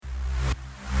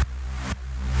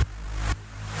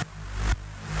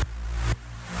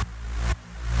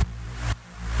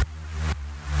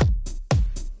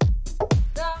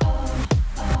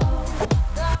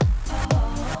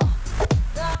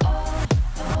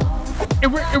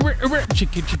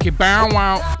Chicka bow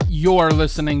wow. You're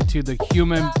listening to the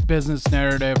Human Business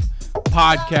Narrative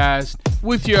podcast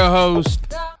with your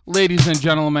host, ladies and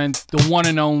gentlemen, the one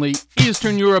and only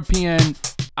Eastern European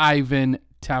Ivan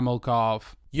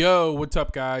Tamilkov. Yo, what's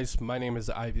up, guys? My name is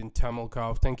Ivan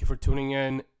Tamilkov. Thank you for tuning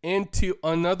in into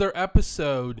another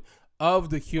episode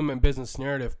of the Human Business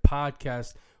Narrative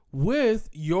podcast with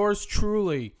yours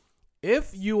truly.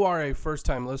 If you are a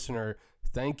first-time listener,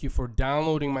 thank you for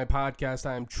downloading my podcast.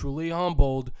 I am truly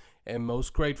humbled and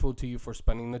most grateful to you for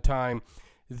spending the time.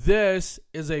 This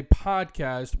is a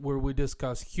podcast where we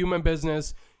discuss human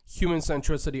business, human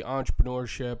centricity,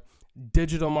 entrepreneurship,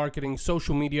 digital marketing,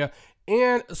 social media,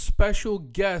 and special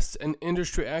guests and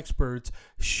industry experts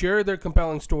share their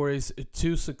compelling stories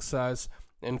to success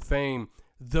and fame.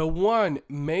 The one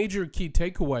major key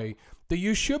takeaway that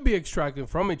you should be extracting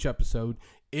from each episode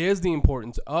is the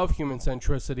importance of human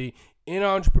centricity in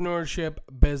entrepreneurship,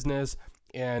 business,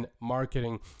 and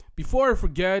marketing. Before I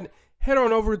forget, head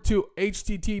on over to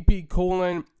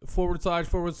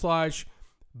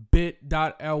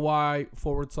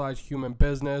http://bit.ly/human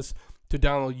business to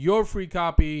download your free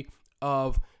copy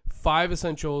of 5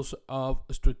 Essentials of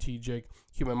Strategic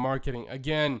Human Marketing.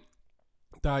 Again,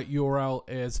 that URL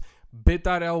is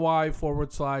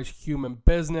bit.ly/human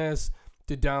business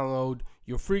to download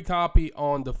your free copy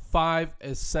on the 5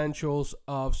 Essentials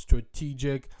of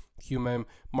Strategic Human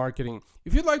Marketing.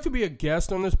 If you'd like to be a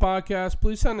guest on this podcast,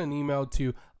 please send an email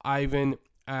to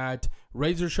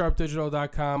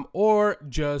ivan@razorsharpdigital.com or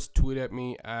just tweet at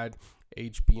me at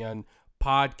HBN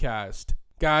podcast.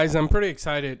 Guys, I'm pretty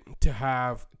excited to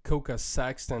have Coca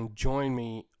Sexton join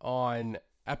me on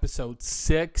episode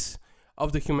 6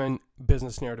 of the Human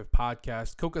Business Narrative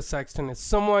podcast. Coca Sexton is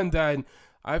someone that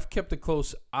I've kept a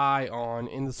close eye on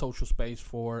in the social space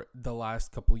for the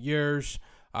last couple of years.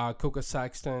 Coca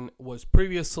Sexton was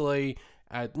previously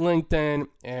at LinkedIn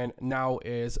and now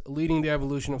is leading the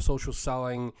evolution of social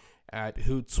selling at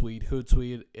Hootsuite.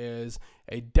 Hootsuite is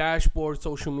a dashboard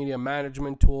social media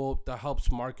management tool that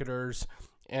helps marketers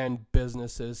and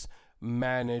businesses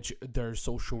manage their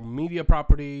social media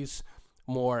properties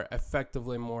more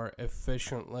effectively, more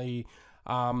efficiently.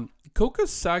 Coca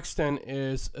Sexton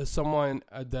is someone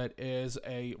that is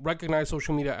a recognized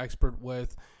social media expert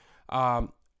with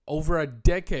over a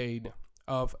decade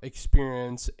of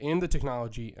experience in the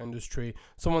technology industry,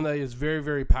 someone that is very,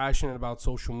 very passionate about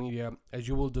social media, as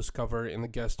you will discover in the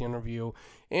guest interview,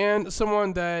 and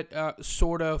someone that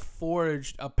sort of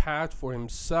forged a path for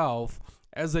himself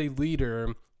as a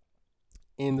leader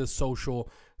in the social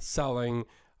selling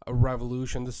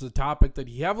revolution. This is a topic that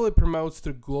he heavily promotes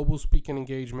through global speaking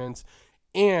engagements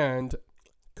and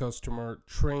customer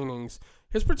trainings.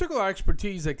 His particular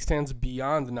expertise extends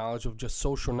beyond the knowledge of just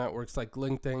social networks like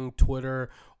LinkedIn,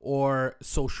 Twitter, or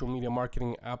social media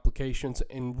marketing applications,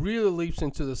 and really leaps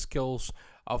into the skills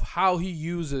of how he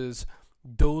uses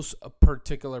those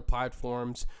particular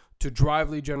platforms to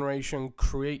drive lead generation,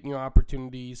 create new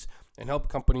opportunities, and help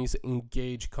companies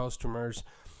engage customers.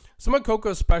 Some of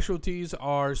Coca's specialties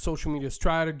are social media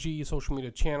strategy, social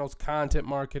media channels, content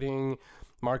marketing,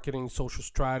 social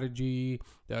strategy,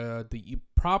 the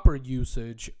proper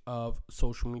usage of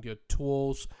social media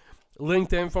tools,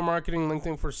 LinkedIn for marketing,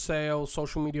 LinkedIn for sales,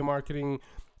 social media marketing,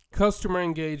 customer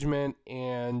engagement,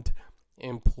 and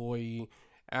employee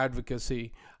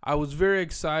advocacy. I was very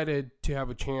excited to have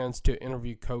a chance to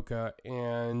interview Coca,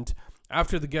 and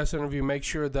after the guest interview, make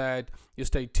sure that you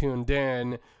stay tuned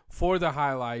in for the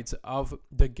highlights of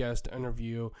the guest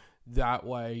interview. That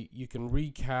way you can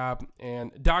recap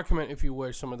and document, if you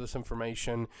wish, some of this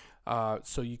information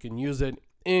so you can use it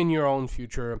in your own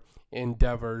future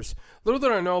endeavors. Little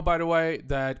did I know, by the way,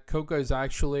 that Coca is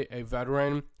actually a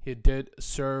veteran. He did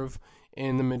serve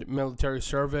in the military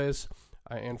service,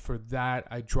 and for that,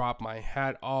 I drop my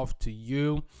hat off to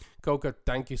you. Coca,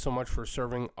 thank you so much for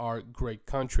serving our great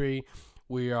country.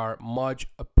 We are much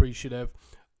appreciative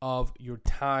of your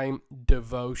time,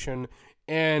 devotion,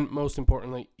 and most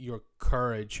importantly, your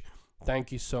courage.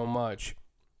 Thank you so much.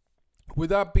 With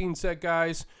that being said,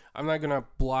 guys, I'm not going to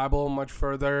blabble much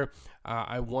further.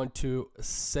 I want to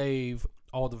save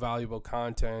all the valuable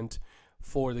content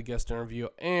for the guest interview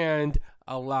and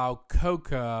allow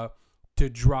Coca to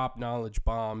drop knowledge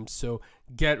bombs. So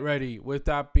get ready. With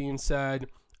that being said,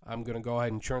 I'm going to go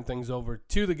ahead and turn things over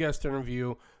to the guest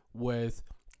interview with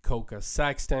Coca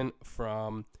Sexton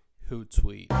from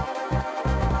Hootsuite.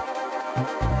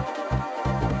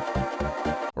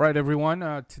 All right, everyone.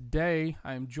 Today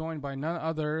I am joined by none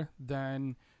other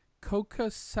than Coca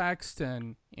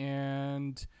Sexton.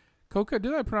 And Coca,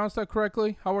 did I pronounce that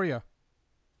correctly? How are you?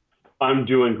 I'm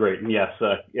doing great. And yes,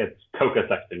 it's Coca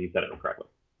Sexton. Sexton. You said it correctly.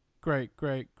 Great.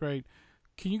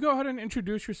 Can you go ahead and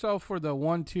introduce yourself for the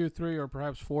 1, 2, 3, or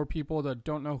perhaps 4 people that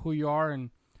don't know who you are, and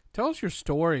tell us your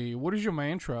story. What is your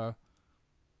mantra?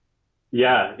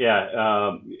 Yeah.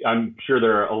 I'm sure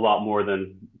there are a lot more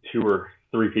than 2 or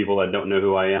 3 people that don't know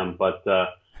who I am, but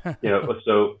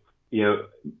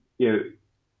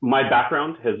my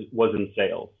background was in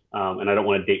sales, and I don't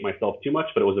want to date myself too much,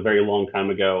 but it was a very long time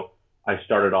ago. I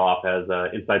started off as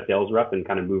an inside sales rep and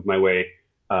kind of moved my way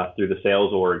through the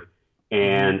sales org,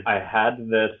 and I had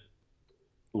this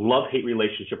love-hate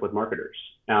relationship with marketers.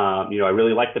 I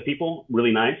really liked the people,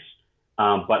 really nice,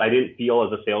 but I didn't feel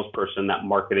as a salesperson that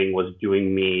marketing was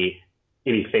doing me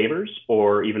any favors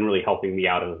or even really helping me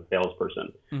out as a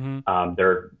salesperson.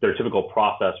 Their typical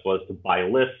process was to buy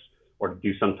lists or to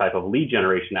do some type of lead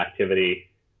generation activity,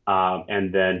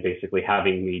 and then basically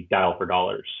having me dial for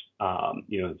dollars,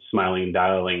 smiling and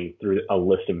dialing through a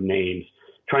list of names,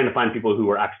 trying to find people who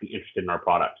are actually interested in our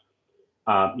product.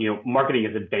 Marketing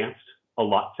has advanced a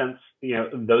lot since,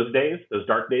 those days, those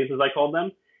dark days, as I called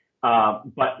them.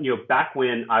 But back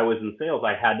when I was in sales,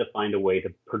 I had to find a way to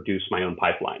produce my own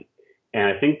pipeline. And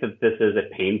I think that this is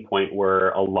a pain point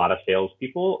where a lot of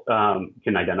salespeople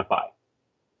can identify,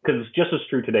 because it's just as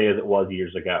true today as it was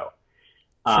years ago.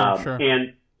 Sure.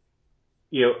 And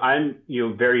I'm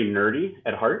very nerdy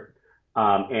at heart,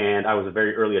 and I was a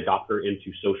very early adopter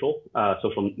into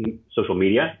social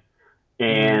media,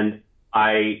 and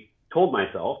I told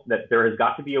myself that there has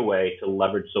got to be a way to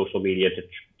leverage social media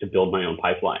to build my own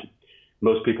pipeline.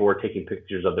 Most people were taking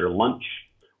pictures of their lunch,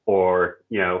 or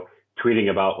tweeting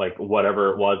about like whatever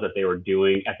it was that they were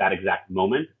doing at that exact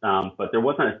moment, but there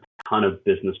wasn't a ton of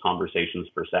business conversations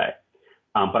per se.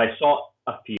 But I saw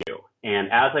a few.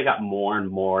 And as I got more and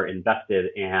more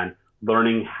invested and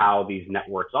learning how these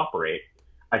networks operate,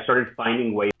 I started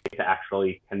finding ways to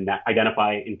actually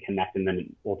identify and connect, and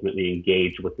then ultimately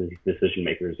engage with these decision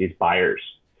makers, these buyers.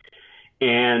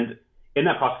 And in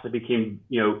that process, I became,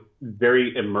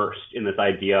 very immersed in this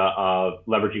idea of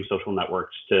leveraging social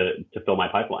networks to fill my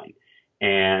pipeline.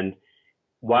 And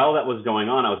while that was going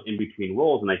on, I was in between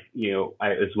roles, and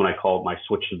it's when I called my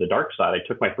switch to the dark side. I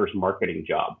took my first marketing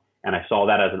job, and I saw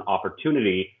that as an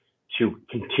opportunity to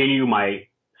continue my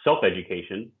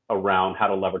self-education around how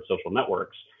to leverage social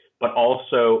networks, but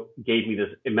also gave me this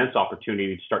immense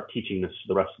opportunity to start teaching this to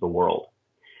the rest of the world.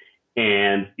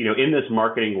 And, in this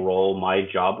marketing role, my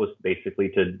job was basically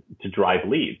to drive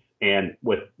leads. And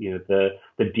with, the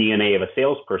DNA of a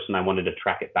salesperson, I wanted to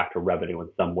track it back to revenue in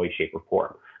some way, shape, or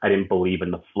form. I didn't believe in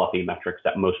the fluffy metrics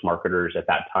that most marketers at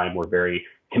that time were very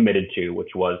committed to,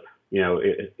 which was, in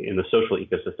the social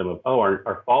ecosystem of,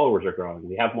 our followers are growing,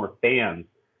 we have more fans,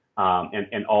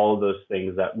 and all of those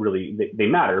things that really, they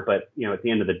matter, but, at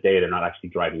the end of the day, they're not actually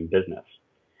driving business.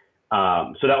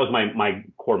 So that was my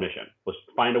core mission, was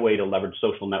find a way to leverage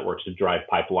social networks to drive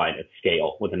pipeline at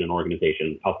scale within an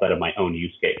organization outside of my own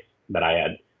use case that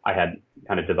I had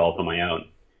kind of developed on my own.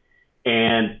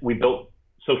 And we built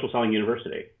Social Selling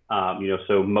University.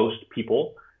 So most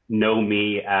people know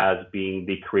me as being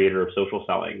the creator of social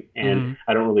selling. And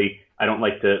I don't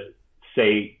like to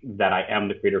say that I am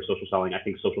the creator of social selling. I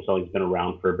think social selling has been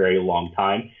around for a very long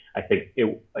time. I think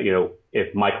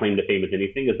if my claim to fame is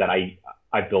anything, is that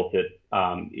I built it.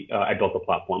 I built a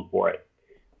platform for it.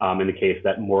 In the case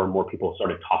that more and more people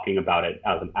started talking about it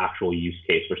as an actual use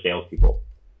case for salespeople.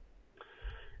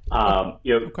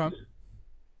 Okay.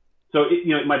 So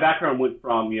my background went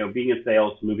from being in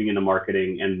sales to moving into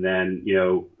marketing, and then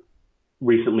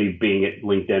recently being at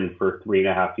LinkedIn for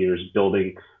 3.5 years,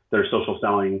 building their social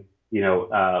selling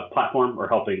platform, or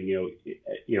helping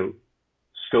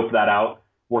scope that out,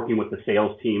 working with the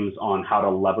sales teams on how to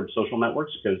leverage social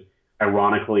networks, because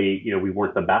ironically, we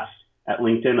weren't the best at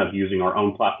LinkedIn of using our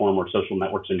own platform or social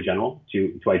networks in general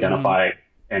to identify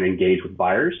and engage with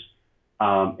buyers.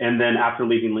 And then after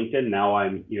leaving LinkedIn, now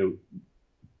I'm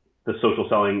the social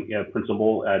selling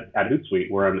principal at Hootsuite,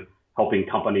 where I'm helping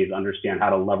companies understand how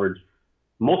to leverage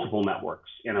multiple networks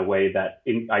in a way that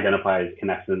identifies,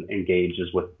 connects, and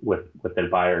engages with their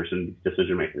buyers and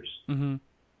decision makers.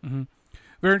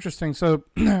 Very interesting. So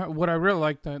what I really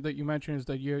like that you mentioned is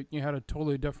that you had a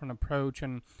totally different approach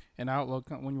and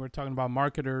outlook when you were talking about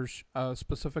marketers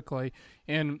specifically.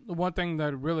 And one thing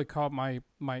that really caught my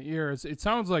ear is it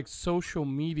sounds like social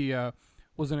media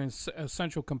was an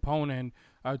essential component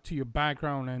to your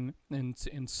background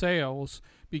in sales,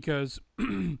 because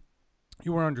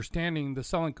you were understanding the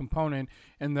selling component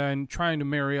and then trying to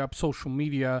marry up social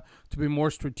media to be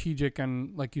more strategic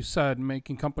and, like you said,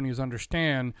 making companies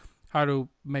understand how to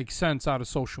make sense out of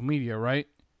social media, right?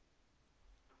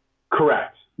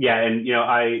 Correct. Yeah, and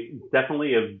I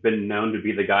definitely have been known to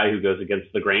be the guy who goes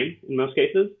against the grain in most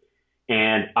cases,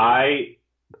 and I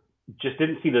just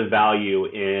didn't see the value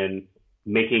in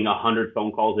making 100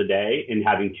 phone calls a day and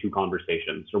having 2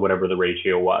 conversations or whatever the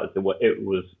ratio was. It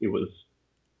was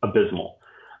abysmal.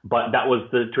 But that was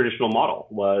the traditional model.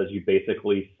 Was you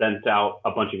basically sent out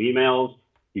a bunch of emails,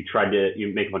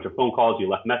 you make a bunch of phone calls, you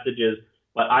left messages.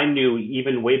 But I knew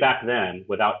even way back then,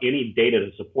 without any data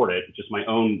to support it, just my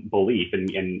own belief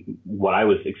and what I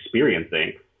was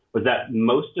experiencing, was that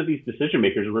most of these decision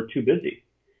makers were too busy.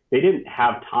 They didn't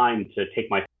have time to take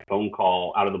my phone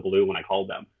call out of the blue when I called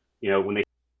them. When they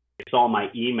saw my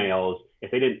emails, if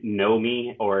they didn't know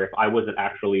me or if I wasn't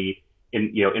actually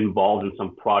involved in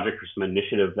some project or some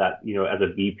initiative that, as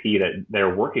a VP that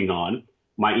they're working on,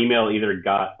 my email either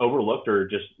got overlooked or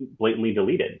just blatantly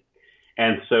deleted.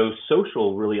 And so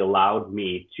social really allowed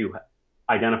me to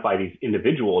identify these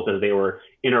individuals as they were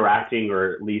interacting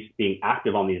or at least being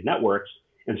active on these networks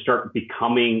and start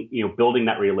becoming, building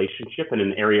that relationship in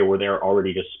an area where they're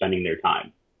already just spending their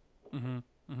time. Mm-hmm.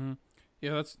 Mm-hmm.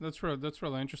 Yeah, that's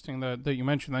really interesting that you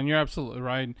mentioned that. And you're absolutely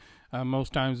right.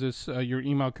 Most times your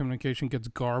email communication gets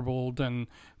garbled and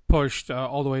pushed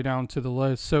all the way down to the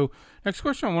list. So next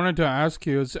question I wanted to ask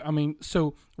you is,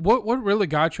 so what really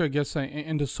got you, I guess,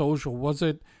 into social? Was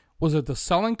it the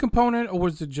selling component, or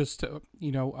was it just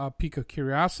a peak of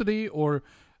curiosity, or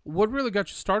what really got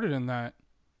you started in that?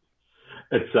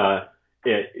 It's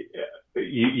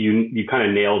you kind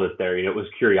of nailed it there. It was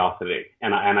curiosity,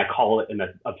 and I call it an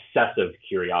obsessive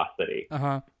curiosity.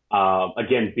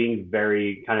 Again, being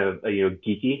very kind of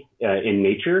geeky in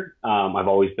nature. I've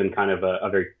always been kind of a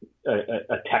very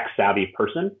tech savvy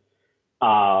person.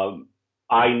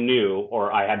 I knew,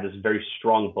 or I had this very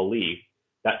strong belief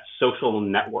that social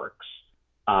networks,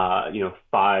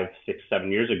 5, 6,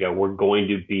 7 years ago, were going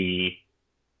to be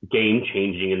game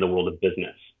changing in the world of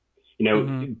business.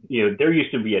 There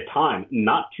used to be a time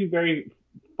not too very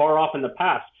far off in the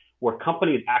past where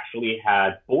companies actually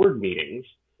had board meetings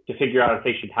to figure out if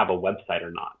they should have a website or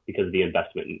not because of the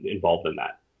investment involved in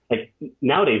that. Like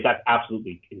nowadays, that's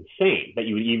absolutely insane that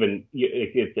you would even,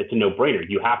 it's a no-brainer.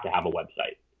 You have to have a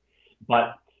website.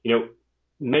 But,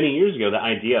 many years ago, the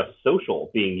idea of social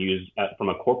being used from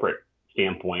a corporate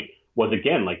standpoint was,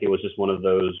 again, like it was just one of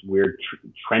those weird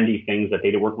trendy things that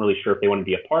they weren't really sure if they wanted to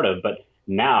be a part of. But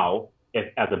now,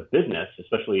 if as a business,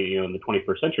 especially in the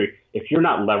 21st century, if you're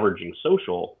not leveraging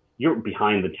social, you're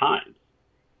behind the times.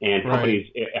 And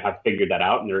companies have figured that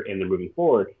out, and they're moving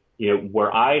forward.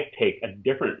 Where I take a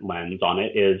different lens on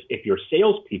it is if your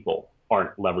salespeople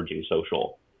aren't leveraging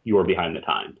social, you are behind the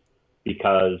times,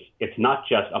 because it's not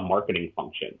just a marketing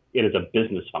function; it is a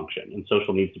business function, and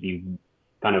social needs to be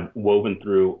kind of woven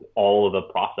through all of the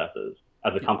processes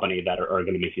as a company that are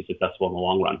going to make you successful in the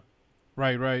long run.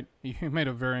 Right. You made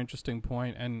a very interesting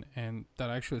point, and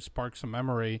that actually sparks a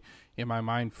memory in my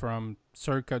mind from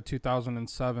circa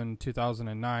 2007,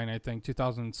 2009. I think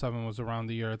 2007 was around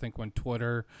the year, I think, when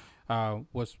Twitter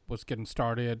was getting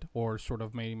started or sort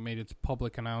of made its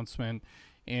public announcement.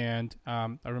 And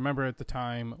I remember at the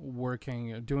time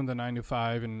doing the 9 to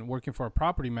 5 and working for a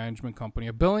property management company,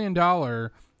 $1 billion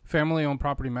family-owned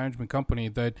property management company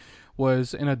that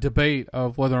was in a debate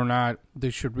of whether or not they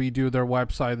should redo their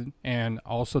website, and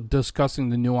also discussing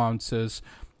the nuances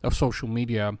of social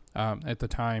media at the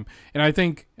time. And I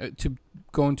think, to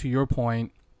go into your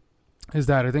point, is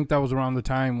that I think that was around the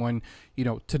time when,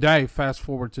 today, fast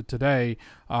forward to today,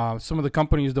 some of the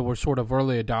companies that were sort of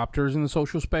early adopters in the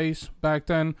social space back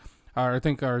then, I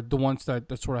think are the ones that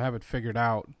sort of have it figured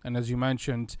out. And as you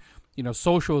mentioned,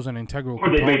 social is an integral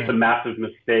component. Or they made some massive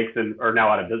mistakes and are now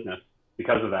out of business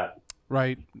because of that.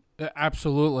 Right.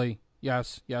 Absolutely.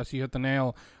 Yes. You hit the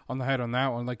nail on the head on that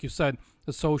one. Like you said,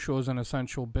 the social is an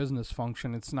essential business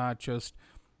function. It's not just,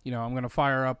 I'm going to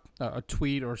fire up a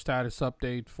tweet or status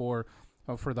update for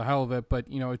the hell of it, but,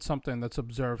 it's something that's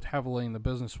observed heavily in the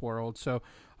business world. So,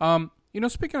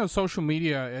 speaking of social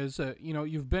media,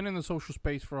 you've been in the social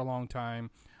space for a long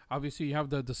time. Obviously, you have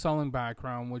the selling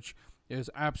background, which is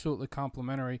absolutely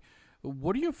complementary.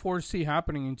 What do you foresee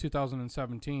happening in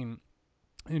 2017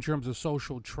 in terms of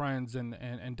social trends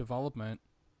and development?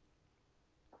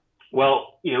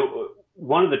 Well,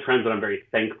 one of the trends that I'm very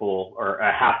thankful, or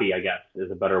happy, I guess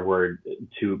is a better word,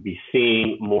 to be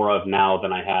seeing more of now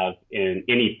than I have in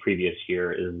any previous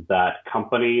year, is that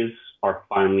companies are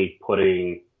finally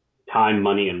putting time,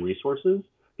 money, and resources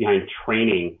behind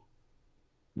training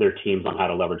their teams on how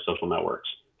to leverage social networks,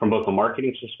 from both a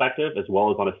marketing perspective as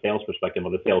well as on a sales perspective.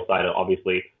 On the sales side,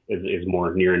 obviously, is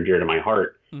more near and dear to my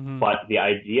heart. Mm-hmm. But the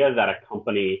idea that a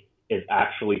company is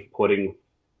actually putting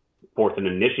forth an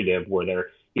initiative where they're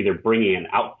either bringing in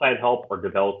outside help or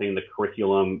developing the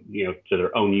curriculum, to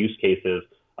their own use cases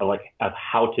of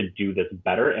how to do this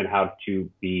better and how to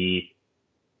be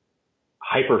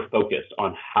hyper focused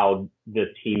on how the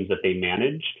teams that they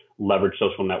manage leverage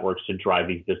social networks to drive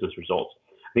these business results.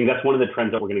 I think that's one of the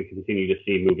trends that we're going to continue to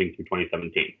see moving through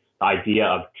 2017. The idea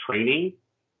of training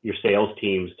your sales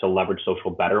teams to leverage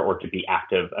social better or to be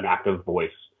an active voice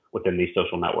within these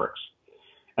social networks.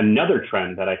 Another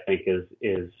trend that I think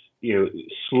is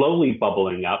slowly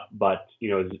bubbling up, but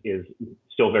is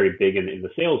still very big in the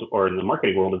sales or in the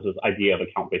marketing world, is this idea of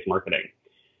account-based marketing.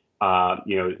 I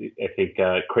think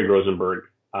Craig Rosenberg,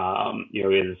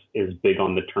 is big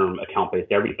on the term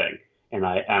account-based everything, and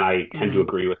I tend to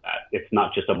agree with that. It's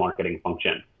not just a marketing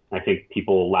function. I think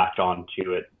people latch on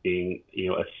to it being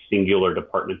a singular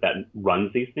department that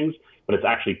runs these things, but it's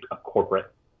actually a corporate,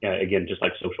 again, just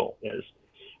like social is,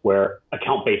 where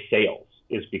account-based sales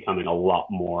is becoming a lot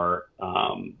more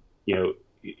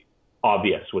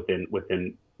obvious within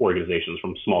organizations,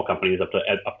 from small companies up to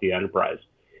the enterprise.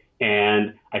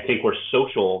 And I think where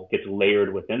social gets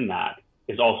layered within that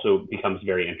is also becomes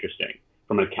very interesting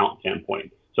from an account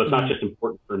standpoint. So it's not just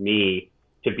important for me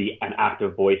to be an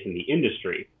active voice in the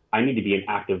industry. I need to be an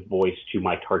active voice to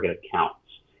my target accounts.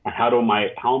 And how am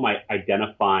I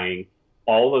identifying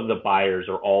all of the buyers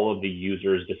or all of the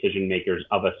users, decision makers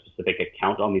of a specific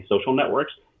account on these social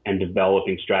networks, and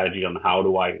developing strategy on how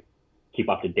do I keep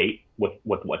up to date with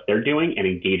what they're doing and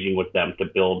engaging with them to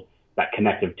build that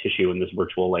connective tissue in this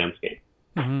virtual landscape.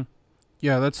 Mm-hmm.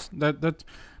 Yeah, that.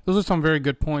 Those are some very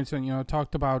good points, and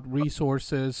talked about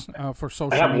resources for social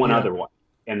media. I have one other one,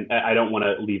 and I don't want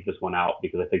to leave this one out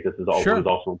because I think this is also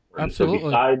important. Absolutely. So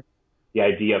besides the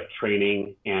idea of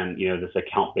training and this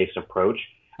account-based approach,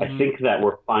 I think that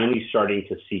we're finally starting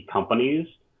to see companies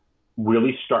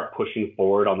really start pushing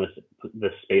forward on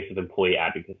this space of employee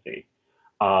advocacy.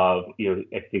 I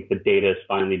think the data is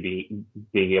finally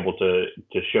being able to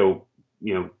show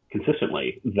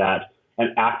consistently that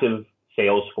an active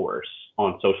sales force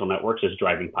on social networks is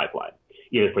driving pipeline,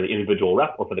 either for the individual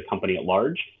rep or for the company at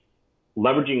large.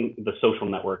 Leveraging the social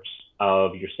networks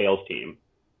of your sales team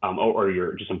or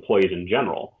your just employees in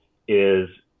general is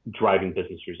driving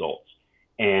business results.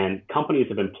 And companies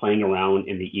have been playing around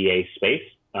in the EA space,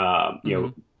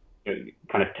 kind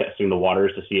of testing the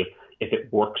waters to see if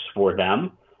it works for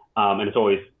them. And it's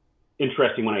always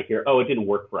interesting when I hear, it didn't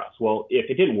work for us. Well, if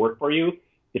it didn't work for you,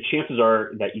 the chances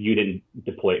are that you didn't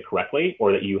deploy it correctly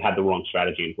or that you had the wrong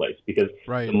strategy in place. Because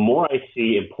the more I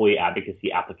see employee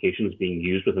advocacy applications being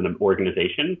used within an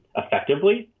organization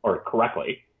effectively or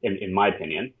correctly, in my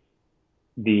opinion,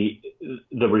 the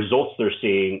results they're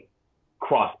seeing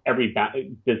cross every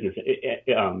business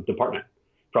department,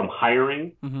 from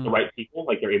hiring the right people,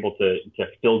 like they're able to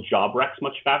fill job recs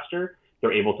much faster.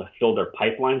 They're able to fill their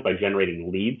pipelines by generating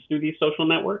leads through these social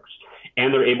networks,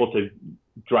 and they're able to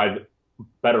drive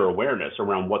better awareness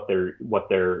around what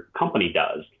their company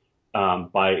does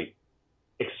by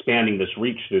expanding this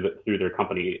reach through their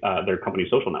company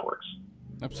social networks.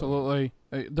 Absolutely,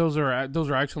 those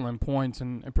are excellent points,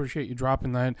 and I appreciate you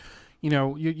dropping that.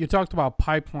 You talked about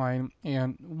pipeline,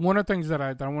 and one of the things that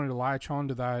I wanted to latch on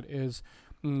to that is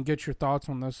get your thoughts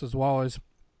on this as well, is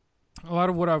a lot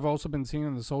of what I've also been seeing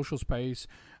in the social space,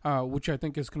 which I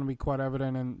think is going to be quite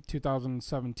evident in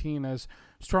 2017, is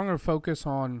stronger focus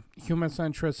on human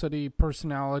centricity,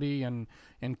 personality, and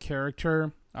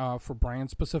character for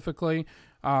brands specifically.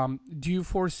 Do you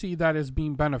foresee that as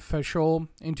being beneficial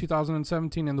in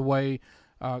 2017 in the way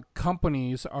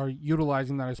companies are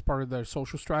utilizing that as part of their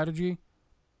social strategy?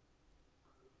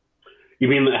 You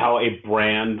mean how a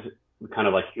brand kind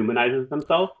of like humanizes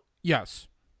themselves? Yes.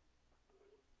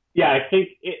 Yeah, I think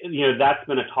that's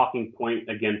been a talking point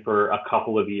again for a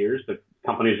couple of years, but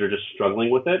companies are just struggling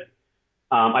with it.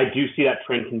 I do see that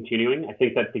trend continuing. I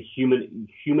think that the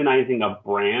humanizing of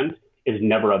brand is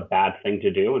never a bad thing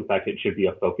to do. In fact, it should be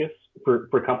a focus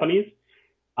for companies.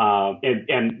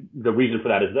 And the reason for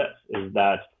that is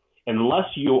that unless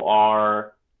you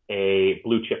are a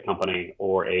blue chip company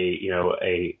or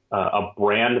a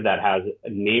brand that has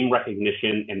name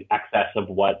recognition in excess of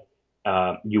what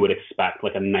you would expect,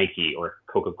 like a Nike or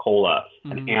Coca-Cola,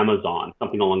 an Amazon,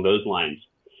 something along those lines,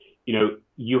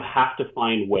 you have to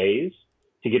find ways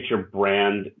to get your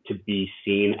brand to be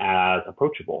seen as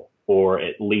approachable or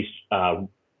at least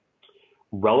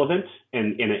relevant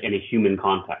in a human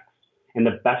context. And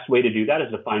the best way to do that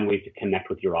is to find ways to connect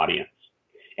with your audience.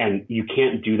 And you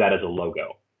can't do that as a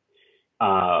logo.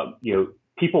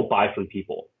 People buy from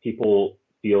people. People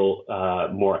feel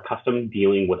more accustomed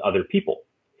dealing with other people.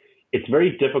 It's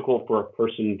very difficult for a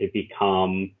person to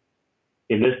become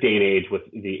in this day and age, with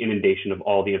the inundation of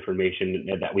all the information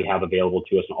that we have available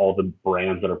to us and all the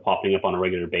brands that are popping up on a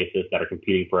regular basis that are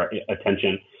competing for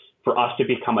attention, for us to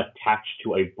become attached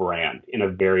to a brand in a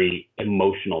very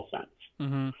emotional sense,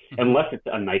 unless it's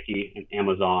a Nike, an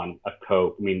Amazon, a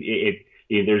Coke. I mean,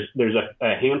 there's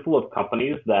a handful of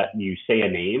companies that you say a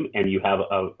name and you have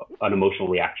an emotional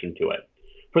reaction to it.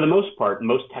 For the most part,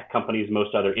 most tech companies,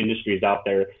 most other industries out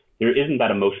there, there isn't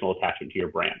that emotional attachment to your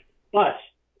brand. But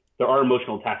there are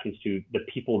emotional attachments to the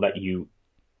people that you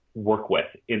work with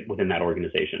within that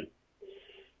organization.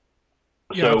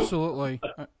 Yeah, so, absolutely.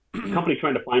 A company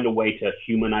trying to find a way to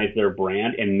humanize their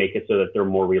brand and make it so that they're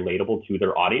more relatable to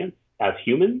their audience as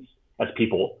humans, as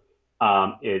people,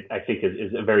 I think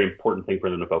is a very important thing for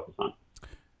them to focus on.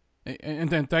 And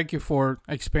then thank you for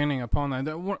expanding upon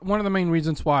that. One of the main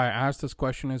reasons why I asked this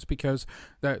question is because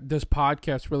this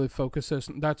podcast really focuses,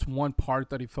 that's one part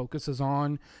that he focuses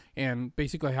on, and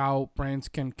basically how brands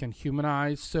can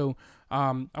humanize. So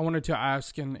I wanted to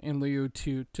ask in lieu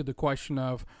to the question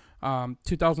of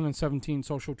 2017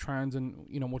 social trends and,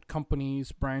 what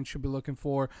companies, brands should be looking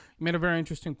for. You made a very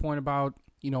interesting point about,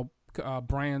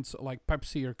 brands like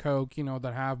Pepsi or Coke,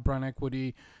 that have brand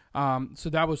equity. So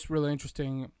that was really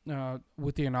interesting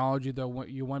with the analogy that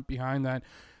you went behind that.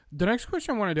 The next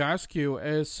question I wanted to ask you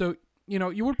is, so,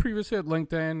 you were previously at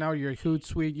LinkedIn, now you're at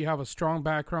Hootsuite, you have a strong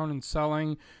background in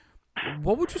selling.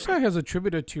 What would you say has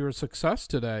attributed to your success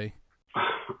today?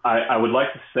 I would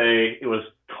like to say it was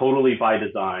totally by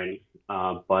design,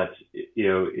 but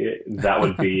that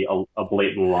would be a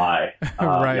blatant lie.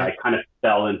 Right. I kind of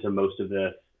fell into most of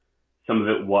this. Some of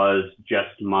it was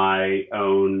just my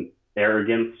own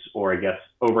arrogance, or I guess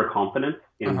overconfidence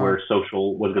in where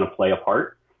social was going to play a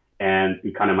part, and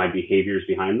kind of my behaviors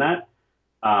behind that.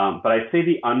 But I'd say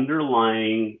the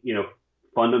underlying,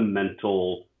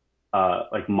 fundamental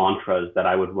like mantras that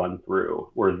I would run through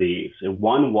were these. And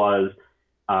one was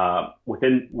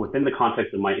within the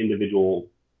context of my individual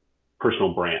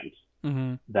personal brand,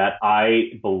 that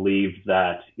I believed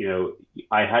that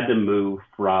I had to move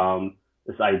from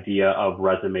this idea of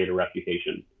resume to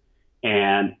reputation.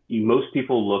 And most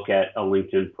people look at a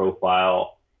LinkedIn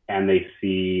profile and they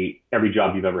see every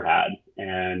job you've ever had,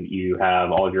 and you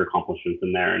have all of your accomplishments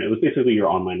in there. And it was basically your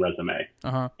online resume.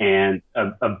 And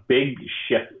a big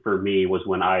shift for me was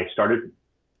when I started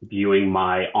viewing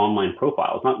my online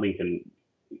profiles, not LinkedIn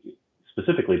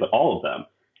specifically, but all of them,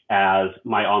 as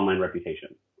my online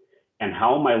reputation. And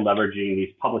how am I leveraging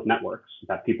these public networks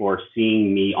that people are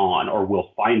seeing me on, or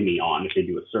will find me on if they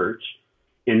do a search,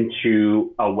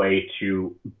 into a way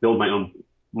to build my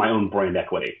own brand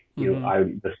equity.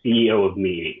 The CEO of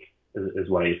me is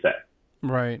what I say.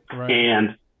 Right.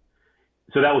 And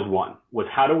so that was one, was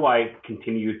how do I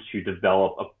continue to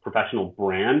develop a professional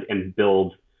brand and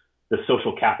build the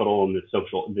social capital and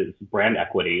this brand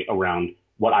equity around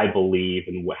what I believe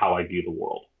and how I view the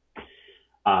world.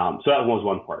 So that was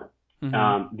one part.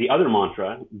 The other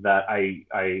mantra that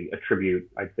I attribute,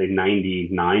 I'd say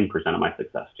 99% of my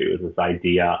success to, is this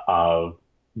idea of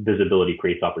visibility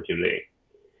creates opportunity.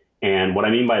 And what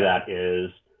I mean by that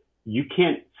is you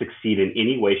can't succeed in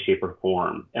any way, shape, or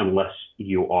form unless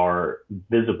you are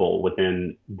visible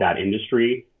within that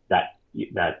industry,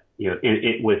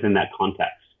 within that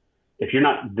context. If you're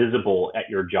not visible at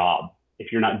your job,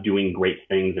 if you're not doing great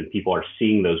things and people are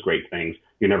seeing those great things,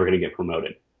 you're never going to get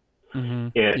promoted.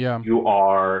 If you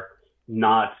are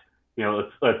not,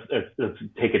 let's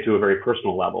take it to a very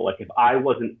personal level. Like if I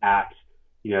wasn't at,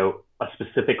 a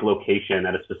specific location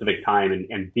at a specific time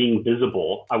and being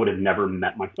visible, I would have never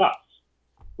met my spouse.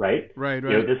 Right.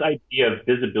 This idea of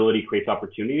visibility creates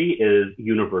opportunity is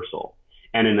universal.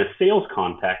 And in a sales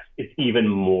context, it's even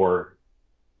more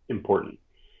important.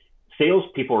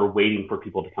 Salespeople are waiting for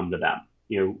people to come to them.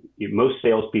 Most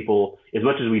salespeople, as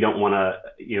much as we don't want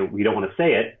to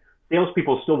say it,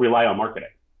 salespeople still rely on marketing.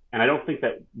 And I don't think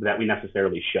that we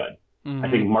necessarily should.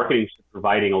 I think marketing is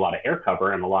providing a lot of air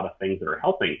cover and a lot of things that are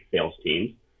helping sales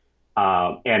teams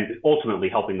and ultimately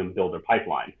helping them build their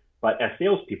pipeline. But as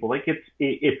salespeople, like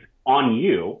it's on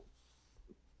you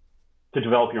to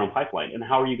develop your own pipeline. And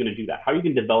how are you going to do that? How are you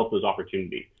going to develop those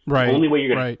opportunities? Right. The only way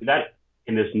you're going to do that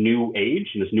in this new age,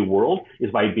 in this new world, is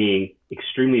by being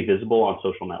extremely visible on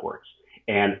social networks.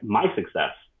 And my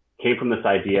success came from this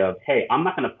idea of, hey, I'm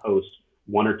not going to post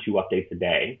 1 or 2 updates a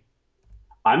day.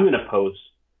 I'm going to post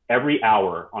every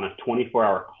hour on a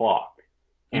 24-hour clock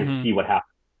and see what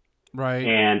happens. Right.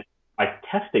 And by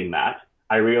testing that,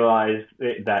 I realized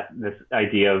that this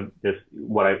idea of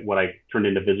what I turned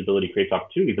into visibility creates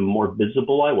opportunity. The more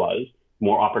visible I was,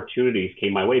 more opportunities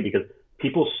came my way because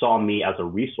people saw me as a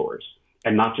resource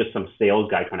and not just some sales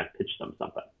guy trying to pitch them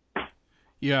something.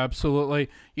 Yeah, absolutely.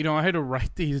 I had to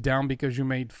write these down because you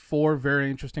made 4 very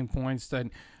interesting points that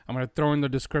I'm going to throw in the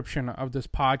description of this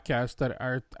podcast that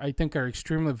I think are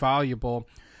extremely valuable.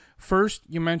 First,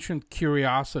 you mentioned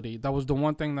curiosity. That was the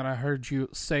one thing that I heard you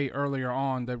say earlier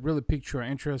on that really piqued your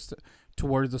interest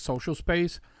towards the social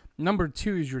space. Number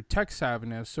 2 is your tech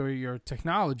savviness, so you're a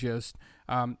technologist,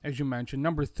 as you mentioned.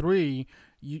 Number 3,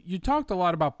 you talked a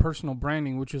lot about personal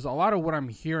branding, which is a lot of what I'm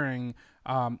hearing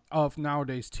of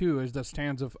nowadays too, is that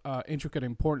stands of intricate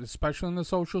importance, especially in the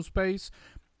social space.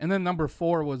 And then number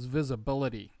 4 was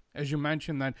visibility, as you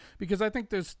mentioned that, because I think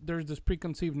there's this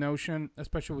preconceived notion,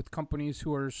 especially with companies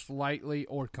who are slightly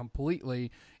or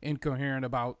completely incoherent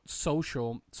about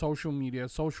social media,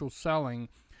 social selling,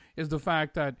 is the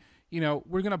fact that,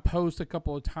 we're going to post a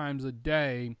couple of times a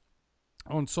day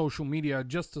on social media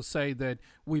just to say that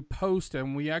we posted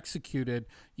and we executed,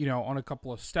 on a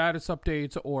couple of status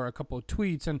updates or a couple of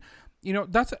tweets. And,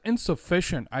 that's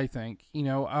insufficient, I think. A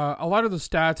lot of the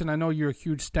stats, and I know you're a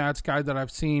huge stats guy that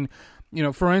I've seen,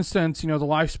 for instance, the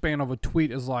lifespan of a tweet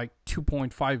is like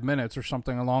 2.5 minutes or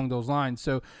something along those lines.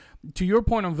 So to your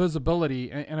point on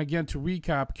visibility, and again, to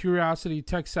recap, curiosity,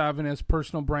 tech savviness,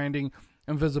 personal branding,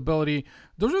 and visibility,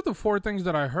 those are the 4 things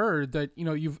that I heard that,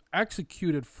 you've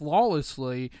executed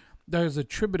flawlessly that is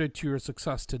attributed to your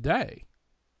success today.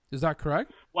 Is that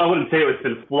correct? Well, I wouldn't say it's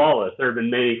been flawless. There have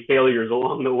been many failures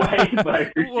along the way, but I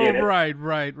appreciate it. Right.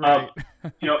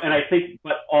 And I think,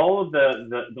 but all of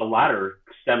the latter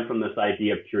stem from this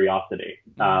idea of curiosity.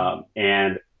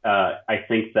 And I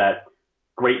think that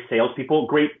great salespeople,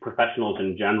 great professionals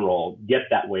in general, get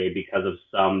that way because of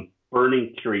some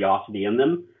burning curiosity in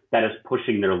them that is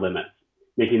pushing their limits,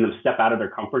 making them step out of their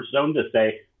comfort zone to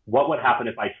say, what would happen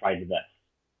if I tried this?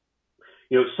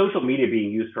 Social media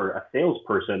being used for a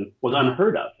salesperson was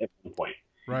unheard of at one point.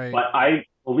 Right. But I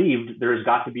believed there's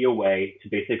got to be a way to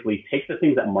basically take the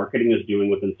things that marketing is doing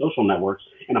within social networks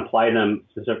and apply them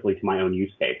specifically to my own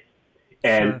use case.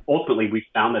 And ultimately, we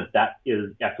found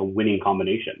that's a winning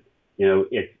combination.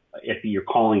 If you're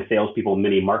calling salespeople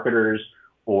mini marketers,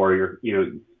 or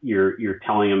you're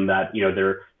telling them that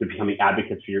they're becoming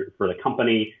advocates for the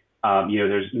company.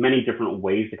 There's many different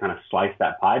ways to kind of slice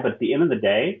that pie. But at the end of the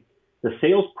day, the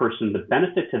salesperson, the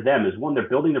benefit to them is, one, they're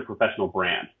building their professional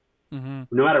brand.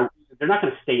 Mm-hmm. No matter, they're not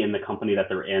going to stay in the company that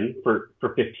they're in for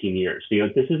 15 years.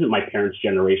 This isn't my parents'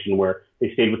 generation where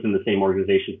they stayed within the same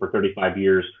organization for 35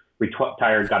 years,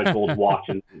 retired, got a gold watch,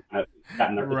 and sat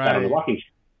on the rocking chair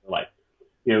for life.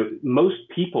 Most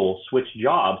people switch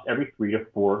jobs every 3 to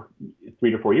 4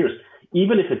 years,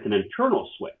 even if it's an internal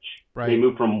switch. Right. They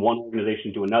move from one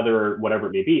organization to another, whatever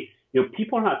it may be.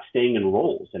 People are not staying in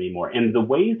roles anymore. And the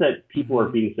ways that people are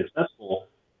being successful,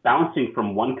 bouncing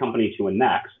from one company to a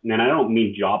next, and I don't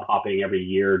mean job hopping every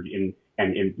year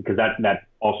because that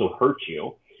also hurts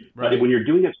you. Right. But when you're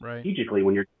doing it strategically,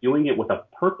 when you're doing it with a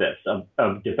purpose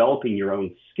of developing your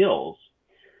own skills,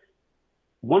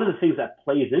 one of the things that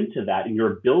plays into that and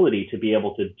your ability to be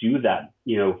able to do that,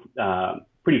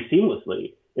 pretty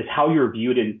seamlessly is how you're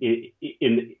viewed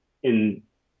in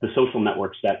the social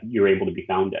networks that you're able to be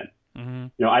found in.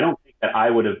 Mm-hmm. I don't think that I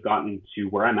would have gotten to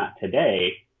where I'm at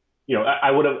today.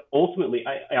 I would have ultimately,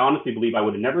 I honestly believe I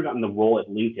would have never gotten the role at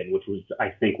LinkedIn, which I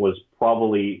think was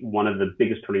probably one of the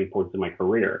biggest turning points in my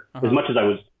career. Uh-huh. As much as I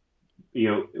was,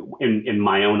 in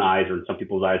my own eyes or in some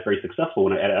people's eyes, very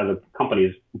successful at other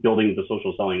companies building the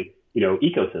social selling,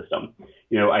 ecosystem.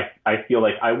 I feel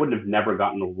like I wouldn't have never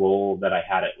gotten the role that I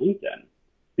had at LinkedIn,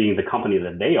 being the company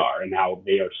that they are and how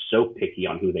they are so picky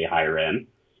on who they hire in,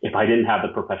 if I didn't have the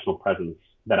professional presence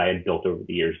that I had built over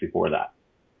the years before that.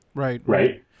 Right.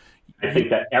 I think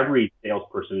that every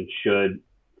salesperson should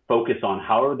focus on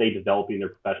how are they developing their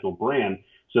professional brand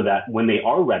so that when they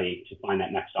are ready to find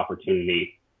that next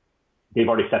opportunity, they've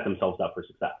already set themselves up for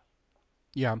success.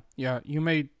 Yeah. You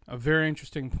made a very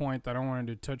interesting point that I wanted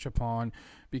to touch upon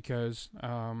because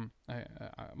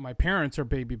my parents are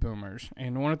baby boomers.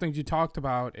 And one of the things you talked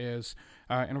about is,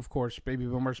 and of course, baby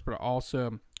boomers, but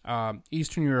also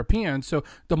Eastern European. So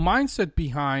the mindset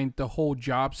behind the whole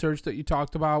job search that you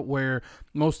talked about, where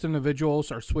most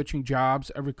individuals are switching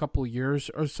jobs every couple of years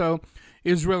or so,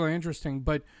 is really interesting.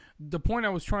 But the point I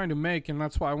was trying to make, and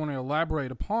that's why I want to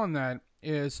elaborate upon that,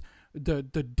 is the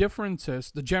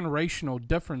differences, the generational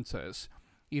differences.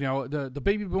 The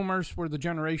baby boomers were the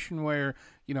generation where,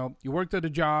 you worked at a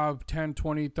job 10,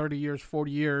 20, 30 years,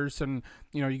 40 years, and,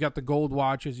 you got the gold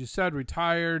watch, as you said,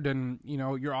 retired, and,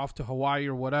 you're off to Hawaii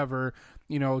or whatever,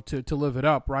 to live it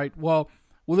up, right? Well,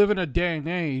 we live in a day and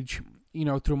age,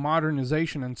 through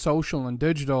modernization and social and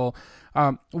digital,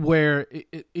 where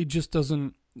it just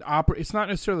doesn't operate. It's not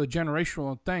necessarily a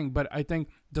generational thing, but I think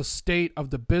the state of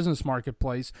the business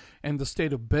marketplace and the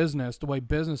state of business, the way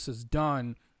business is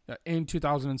done in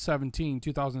 2017,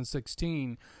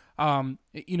 2016,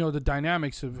 the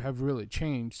dynamics have really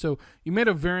changed. So you made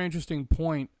a very interesting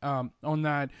point on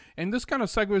that. And this kind of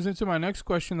segues into my next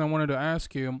question I wanted to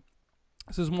ask you.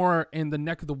 This is more in the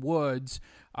neck of the woods.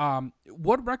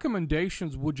 What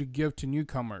recommendations would you give to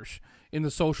newcomers in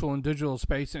the social and digital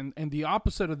space? And the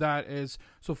opposite of that is,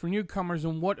 so for newcomers,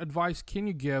 and what advice can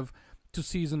you give to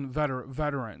seasoned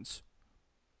veterans?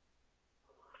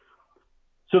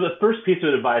 So the first piece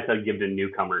of advice I'd give to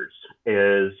newcomers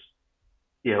is,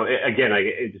 again,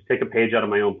 I just take a page out of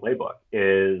my own playbook,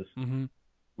 is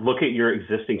look at your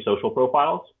existing social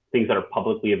profiles, things that are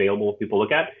publicly available, people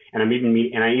look at, and I even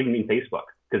mean Facebook,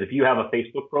 because if you have a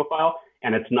Facebook profile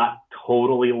and it's not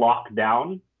totally locked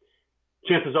down,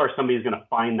 chances are somebody's going to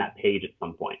find that page at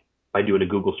some point by doing a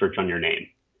Google search on your name,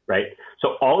 right?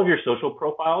 So all of your social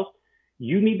profiles,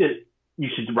 you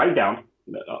should write down.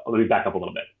 Let me back up a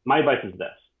little bit. My advice is this: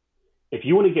 if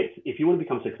you want to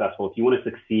become successful, if you want to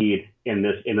succeed in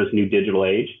this new digital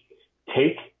age,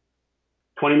 take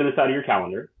 20 minutes out of your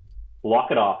calendar,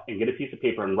 block it off, and get a piece of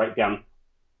paper and write down,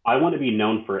 I want to be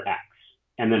known for X,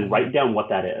 and then write down what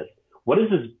that is. What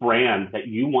is this brand that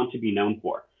you want to be known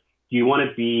for? Do you want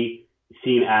to be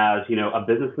seen as, a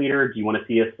business leader? Do you want to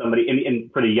see as somebody,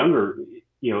 and for the younger,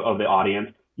 of the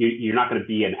audience, you're not going to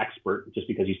be an expert just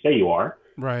because you say you are.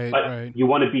 Right. But right. You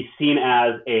want to be seen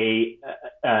as a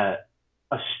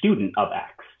student of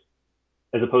X,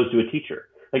 as opposed to a teacher.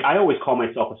 Like, I always call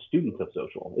myself a student of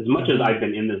social. As much as I've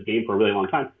been in this game for a really long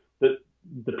time, the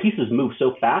pieces move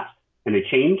so fast and they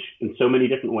change in so many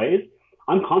different ways.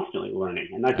 I'm constantly learning,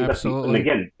 and I think Absolutely. and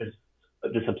again, this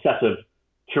obsessive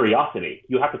curiosity.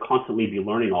 You have to constantly be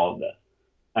learning all of this,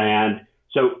 and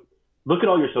so look at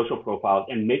all your social profiles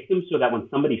and make them so that when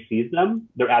somebody sees them,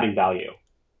 they're adding value.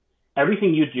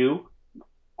 Everything you do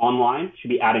online should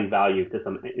be adding value to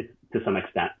some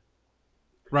extent.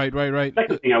 Right.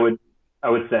 Second thing I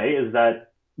would say is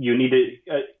that you need to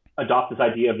adopt this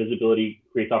idea of visibility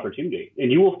creates opportunity,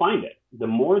 and you will find it. The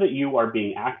more that you are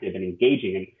being active and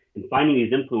engaging and finding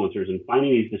these influencers and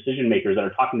finding these decision makers that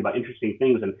are talking about interesting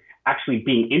things and actually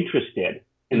being interested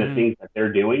in the things that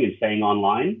they're doing and saying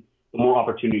online, the more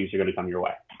opportunities are going to come your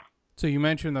way. So you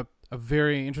mentioned a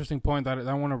very interesting point that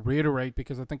I want to reiterate,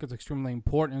 because I think it's extremely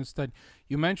important, is that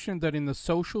you mentioned that in the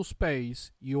social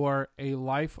space, you are a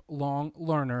lifelong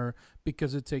learner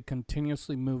because it's a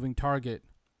continuously moving target.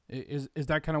 Is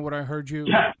that kind of what I heard you?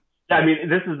 Yeah. I mean,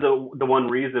 this is the one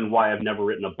reason why I've never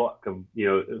written a book. Of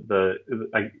the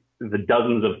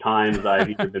dozens of times I've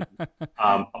either been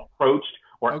approached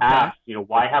or asked,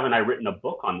 why haven't I written a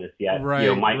book on this yet?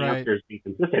 Right, my answer is be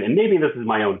consistent. And maybe this is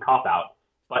my own cop out,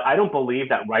 but I don't believe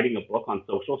that writing a book on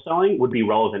social selling would be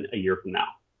relevant a year from now.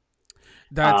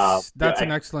 That's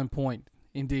an excellent point,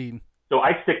 indeed. So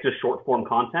I stick to short form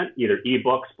content, either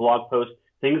ebooks, blog posts,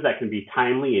 things that can be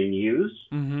timely and used,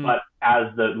 but as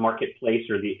the marketplace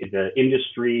or the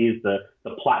industries, the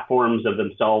platforms of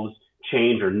themselves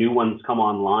change or new ones come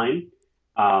online,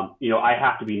 I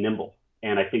have to be nimble.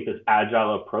 And I think this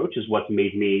agile approach is what's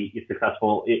made me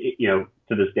successful, to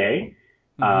this day.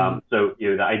 So,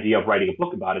 the idea of writing a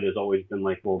book about it has always been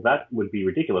like, well, that would be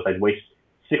ridiculous. I'd waste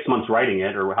 6 months writing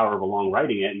it or however long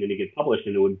writing it, and then it gets published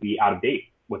and it would be out of date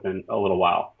within a little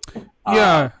while.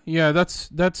 That's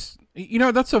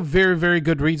a very, very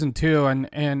good reason too.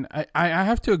 And I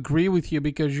have to agree with you,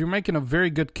 because you're making a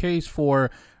very good case for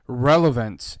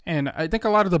relevance. And I think a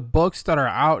lot of the books that are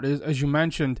out, as you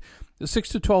mentioned, 6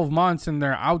 to 12 months, and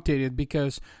they're outdated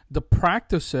because the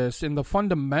practices and the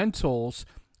fundamentals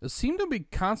seem to be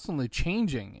constantly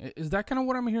changing. Is that kind of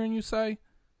what I'm hearing you say?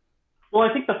 Well,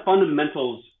 I think the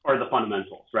fundamentals are the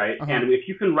fundamentals, right? And if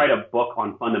you can write a book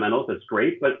on fundamentals, that's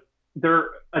great. But there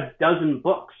are a dozen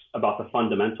books about the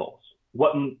fundamentals.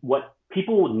 What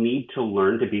people would need to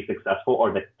learn to be successful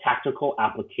are the tactical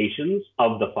applications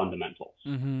of the fundamentals,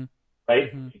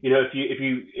 right?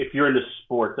 If you're into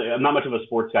sports, I'm not much of a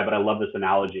sports guy, but I love this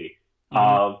analogy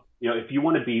of, if you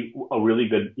want to be a really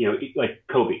good, like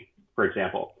Kobe, for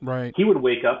example, right? He would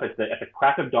wake up at the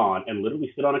crack of dawn and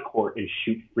literally sit on a court and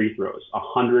shoot free throws,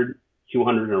 100,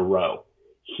 200 in a row.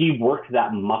 He worked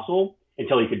that muscle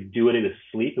until he could do it in his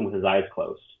sleep and with his eyes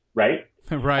closed, right?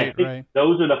 Right.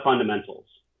 Those are the fundamentals.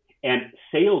 And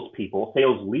sales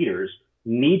leaders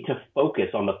need to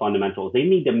focus on the fundamentals. They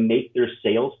need to make their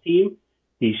sales team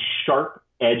these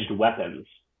sharp-edged weapons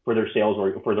for their sales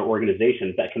or for their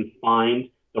organizations that can find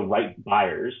the right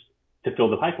buyers to fill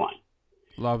the pipeline.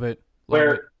 Love it.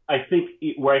 I think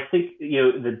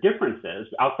the difference is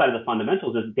outside of the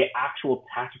fundamentals is the actual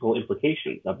tactical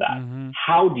implications of that. Mm-hmm.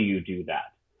 How do you do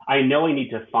that? I know I need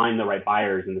to find the right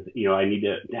buyers, and I need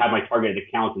to have my targeted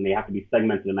accounts, and they have to be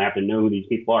segmented, and I have to know who these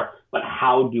people are. But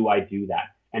how do I do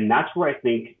that? And that's where I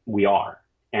think we are,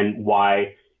 and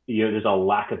why there's a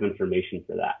lack of information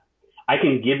for that. I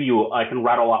can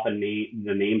rattle off the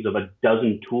names of a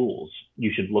dozen tools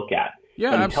you should look at.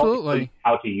 Yeah, absolutely.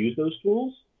 How to use those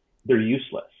tools, they're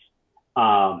useless.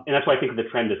 And that's why I think the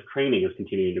trend of training is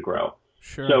continuing to grow.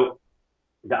 Sure. So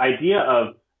the idea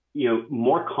of,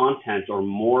 more content or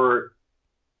more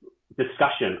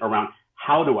discussion around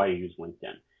how do I use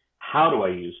LinkedIn? How do I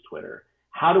use Twitter?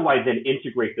 How do I then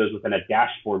integrate those within a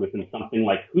dashboard within something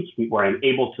like Hootsuite, where I'm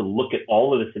able to look at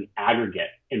all of this in aggregate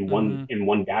in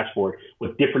one dashboard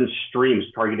with different streams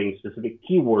targeting specific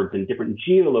keywords and different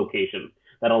geolocations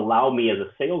that allow me as a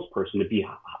salesperson to be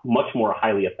much more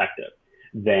highly effective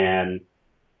than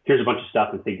here's a bunch of stuff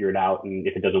and figure it out, and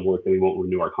if it doesn't work, then we won't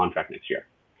renew our contract next year.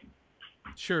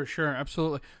 Sure,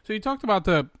 absolutely. So you talked about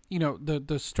the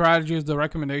strategies, the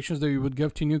recommendations that you would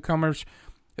give to newcomers.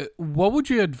 What would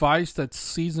you advise that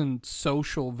seasoned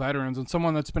social veterans and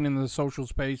someone that's been in the social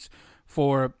space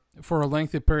for a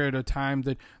lengthy period of time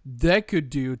that they could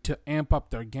do to amp up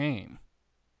their game?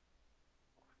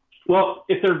 Well,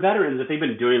 if they're veterans, if they've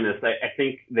been doing this, I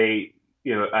think they,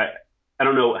 I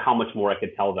don't know how much more I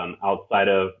could tell them outside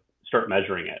of start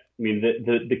measuring it. I mean,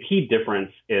 the key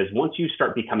difference is once you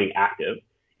start becoming active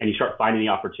and you start finding the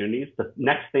opportunities, the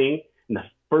next thing and the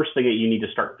first thing that you need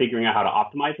to start figuring out how to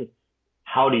optimize is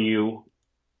how do you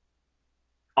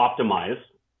optimize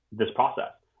this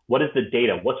process? What is the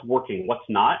data? What's working? What's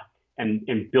not?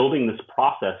 And building this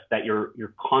process that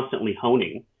you're constantly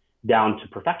honing down to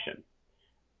perfection.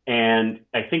 And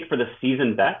I think for the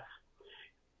seasoned vets,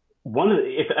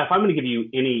 if I'm going to give you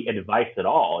any advice at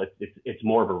all, it's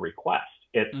more of a request.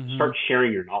 It's start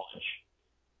sharing your knowledge.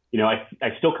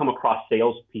 I still come across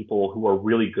salespeople who are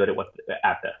really good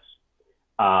at this.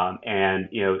 And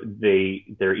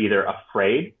they're either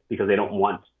afraid because they don't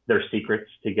want their secrets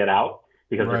to get out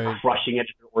because they're crushing it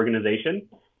to their organization,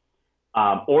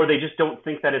 or they just don't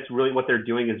think that it's really what they're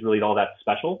doing is really all that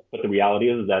special. But the reality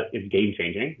is that it's game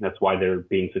changing. That's why they're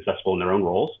being successful in their own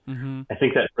roles. Mm-hmm. I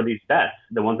think that for these vets,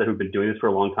 the ones that have been doing this for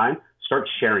a long time, start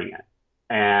sharing it.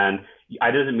 And it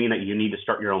doesn't mean that you need to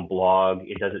start your own blog.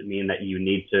 It doesn't mean that you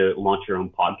need to launch your own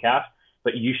podcast,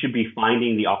 but you should be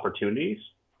finding the opportunities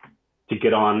to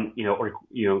get on,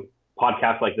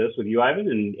 podcasts like this with you,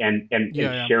 Ivan, and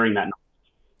sharing that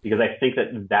knowledge, because I think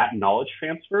that knowledge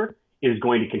transfer is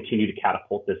going to continue to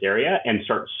catapult this area and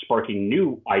start sparking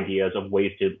new ideas of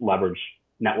ways to leverage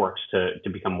networks to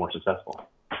become more successful.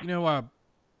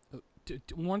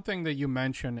 One thing that you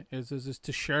mentioned is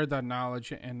to share that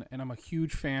knowledge, and I'm a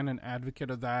huge fan and advocate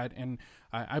of that, and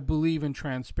I believe in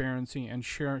transparency and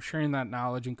sharing that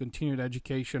knowledge and continued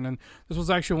education. And this was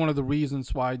actually one of the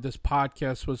reasons why this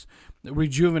podcast was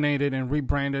rejuvenated and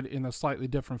rebranded in a slightly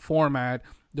different format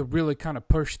that really kind of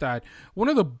pushed that. One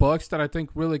of the books that I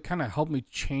think really kind of helped me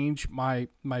change my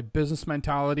business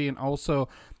mentality and also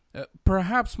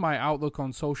perhaps my outlook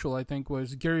on social, I think,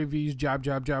 was Gary Vee's Jab,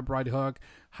 Jab, Jab, Right Hook,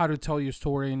 how to tell your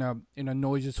story in a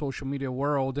noisy social media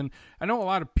world. And I know a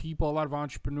lot of people, a lot of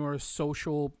entrepreneurs,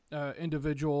 social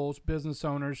individuals, business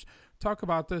owners talk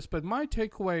about this, but my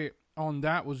takeaway on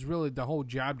that was really the whole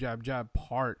jab, jab, jab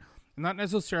part. And not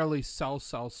necessarily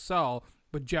sell,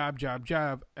 but jab, jab,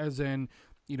 jab, as in,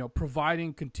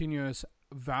 providing continuous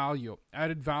value,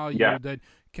 added value that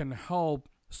can help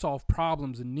solve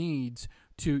problems and needs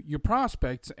to your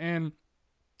prospects. And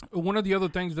one of the other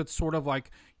things that's sort of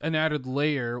like an added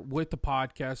layer with the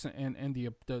podcast and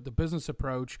the business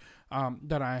approach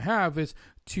that I have is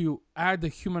to add the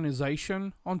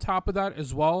humanization on top of that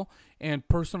as well, and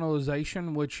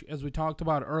personalization, which, as we talked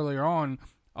about earlier on,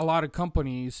 a lot of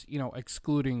companies,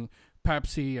 excluding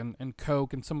Pepsi and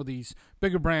Coke and some of these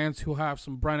bigger brands who have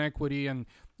some brand equity and,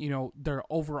 they're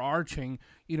overarching,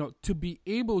 to be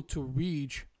able to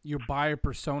reach your buyer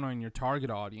persona and your target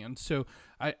audience. So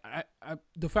I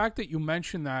the fact that you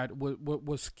mentioned that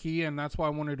was key, and that's why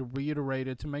I wanted to reiterate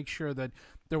it, to make sure that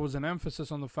there was an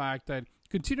emphasis on the fact that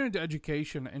continuing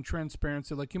education and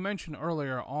transparency, like you mentioned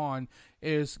earlier on,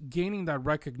 is gaining that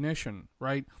recognition,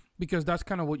 right? Because that's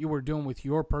kind of what you were doing with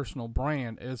your personal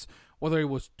brand, is whether it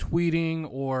was tweeting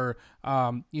or,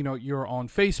 you're on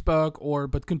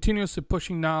Facebook, but continuously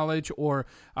pushing knowledge or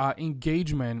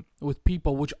engagement with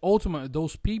people, which ultimately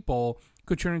those people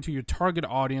could turn into your target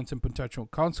audience and potential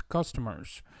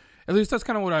customers. At least that's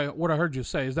kind of what I heard you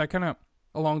say. Is that kind of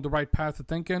along the right path of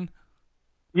thinking?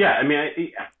 Yeah, I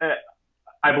mean,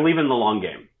 I believe in the long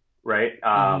game. right?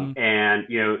 And,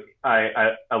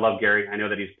 I love Gary. I know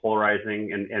that he's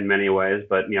polarizing in many ways,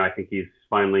 but, I think he's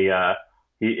finally,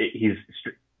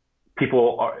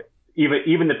 people are,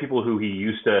 even the people who he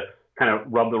used to kind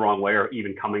of rub the wrong way are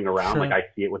even coming around. Sure. Like I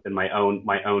see it within my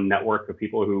own network of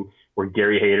people who were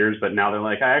Gary haters, but now they're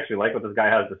like, I actually like what this guy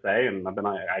has to say. And I've been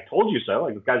like, I told you so.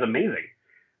 Like, this guy's amazing.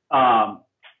 The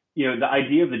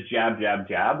idea of the jab, jab,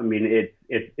 jab. I mean,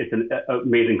 it's an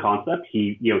amazing concept.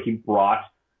 He brought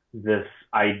this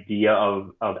idea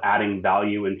of adding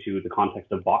value into the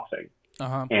context of boxing.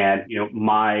 And,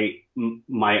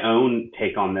 my own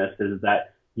take on this is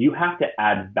that you have to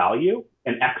add value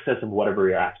in excess of whatever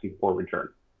you're asking for in return.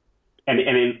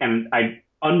 And I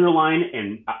underline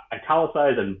and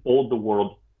italicize and bold the word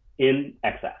in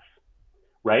excess,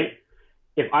 right?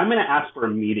 If I'm going to ask for a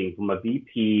meeting from a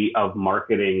VP of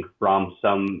marketing from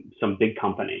some big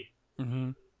company,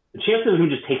 the chances of him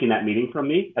just taking that meeting from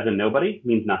me as a nobody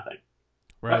means nothing.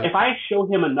 Right. But if I show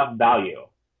him enough value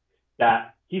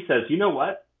that he says, you know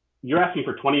what, you're asking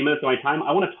for 20 minutes of my time,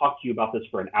 I want to talk to you about this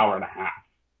for an hour and a half,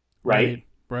 right?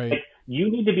 Right. Like,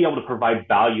 you need to be able to provide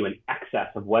value in excess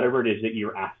of whatever it is that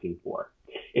you're asking for.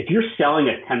 If you're selling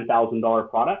a $10,000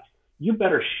 product, you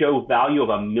better show value of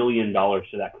 $1 million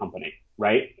to that company,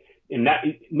 right? And that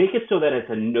make it so that it's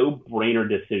a no-brainer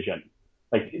decision.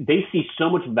 Like, they see so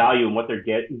much value in what they're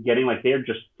getting, like they're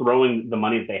just throwing the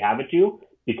money that they have at you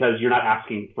because you're not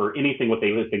asking for anything what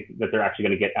they think that they're actually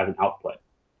going to get as an output.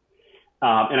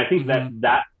 And I think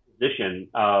that position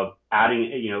of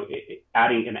adding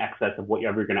in excess of what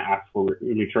you're ever going to ask for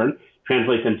in return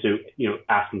translates into,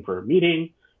 asking for a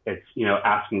meeting. It's,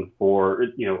 asking for,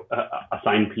 a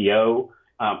signed PO,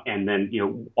 and then,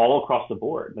 all across the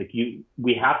board. Like,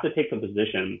 we have to take the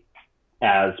position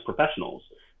as professionals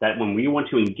that when we want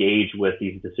to engage with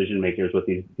these decision makers, with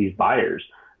these buyers,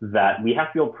 that we have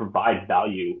to be able to provide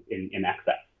value in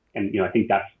excess. And, I think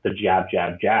that's the jab,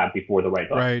 jab, jab before the right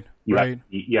hook. Right. You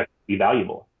have to be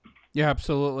valuable. Yeah,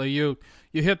 absolutely. You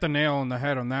hit the nail on the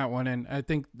head on that one, and I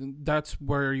think that's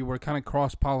where you were kind of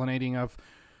cross-pollinating of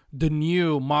the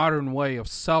new modern way of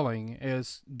selling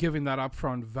is giving that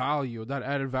upfront value, that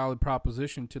added value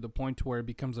proposition to the point to where it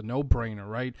becomes a no-brainer,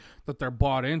 right? That they're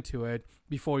bought into it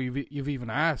before you've even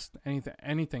asked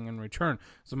anything in return.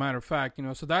 As a matter of fact,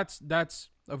 so that's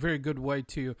a very good way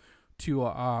to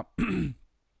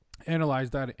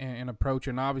analyze that and approach.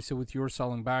 And obviously with your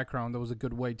selling background, that was a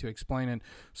good way to explain it.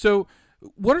 So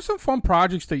what are some fun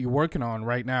projects that you're working on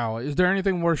right now? Is there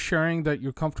anything worth sharing that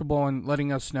you're comfortable in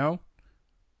letting us know?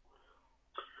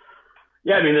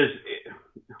 Yeah, I mean,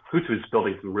 Hootsuite's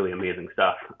building some really amazing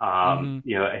stuff.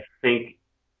 I think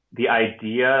the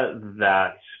idea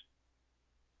that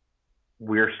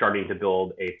we're starting to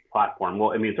build a platform,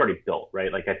 well, I mean, it's already built,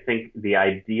 right? Like, I think the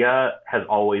idea has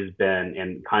always been,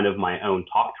 and kind of my own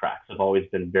talk tracks have always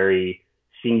been very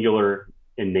singular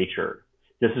in nature.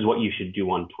 This is what you should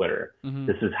do on Twitter.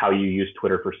 This is how you use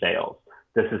Twitter for sales.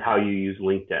 This is how you use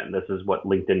LinkedIn. This is what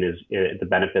LinkedIn is, the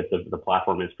benefits of the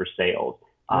platform is for sales.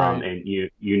 Right. And you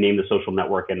name the social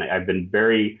network, and I've been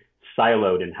very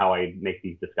siloed in how I make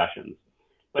these discussions.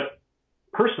 But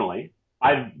personally,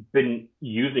 I've been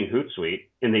using Hootsuite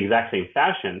in the exact same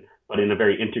fashion, but in a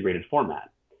very integrated format.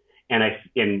 And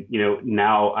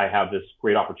now I have this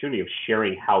great opportunity of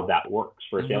sharing how that works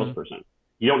for a salesperson.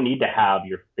 You don't need to have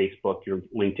your Facebook, your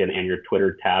LinkedIn, and your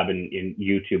Twitter tab and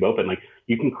YouTube open. Like,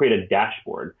 you can create a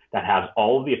dashboard that has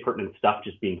all of the pertinent stuff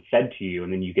just being fed to you,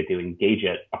 and then you get to engage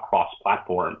it across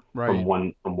platform from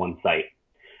one site.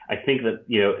 I think that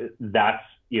that's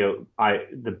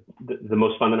the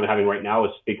most fun that I'm having right now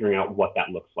is figuring out what that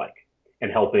looks like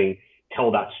and helping tell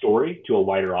that story to a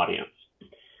wider audience.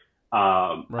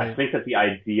 I think that the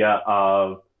idea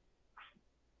of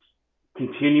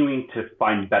continuing to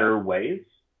find better ways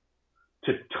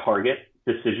to target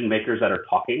decision makers that are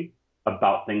talking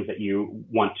about things that you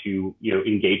want to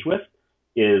engage with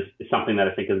is something that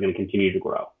I think is going to continue to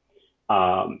grow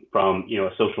from a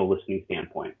social listening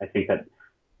standpoint. I think that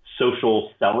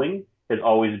social selling has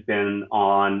always been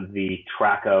on the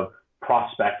track of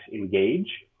prospect engage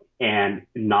and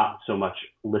not so much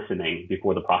listening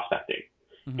before the prospecting.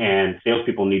 And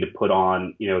salespeople need to put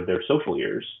on their social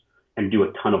ears and do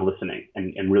a ton of listening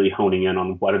and really honing in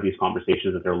on what are these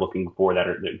conversations that they're looking for that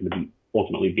are going to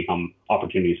ultimately become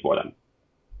opportunities for them.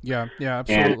 Yeah,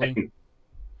 absolutely. And I think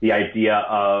the idea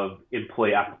of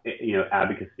employee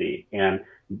advocacy and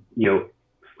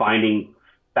finding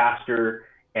faster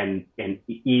and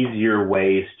easier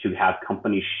ways to have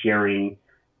companies sharing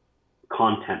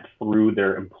content through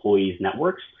their employees'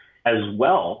 networks, as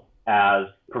well as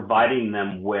providing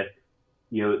them with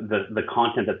the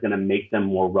content that's going to make them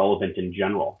more relevant in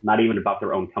general, not even about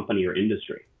their own company or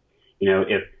industry.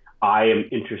 If I am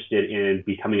interested in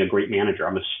becoming a great manager,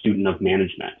 I'm a student of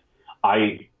management.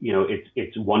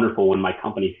 It's wonderful when my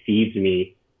company feeds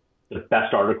me the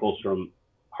best articles from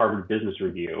Harvard Business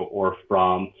Review or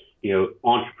from,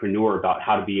 Entrepreneur about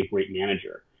how to be a great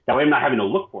manager. That way I'm not having to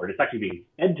look for it. It's actually being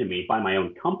fed to me by my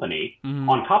own company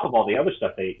on top of all the other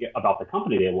stuff about the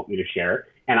company they want me to share.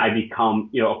 And I become,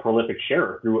 a prolific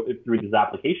sharer through this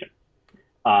application.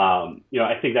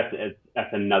 I think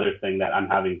that's another thing that I'm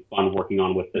having fun working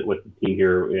on with the team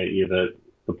here.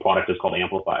 The product is called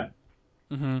Amplify.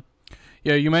 Mm-hmm.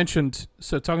 Yeah, you mentioned,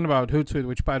 so talking about Hootsuite,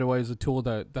 which, by the way, is a tool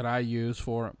that I use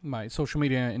for my social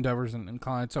media endeavors and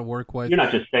clients I work with. You're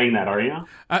not just saying that, are you?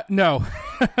 No.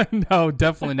 No,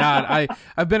 definitely not.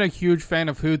 I've been a huge fan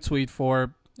of Hootsuite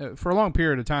for a long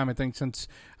period of time, I think, since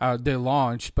they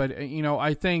launched. But,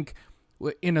 I think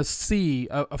in a sea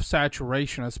of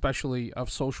saturation, especially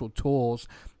of social tools,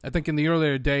 I think in the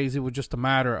earlier days, it was just a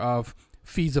matter of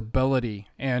feasibility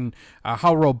and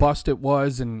how robust it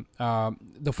was and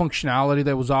the functionality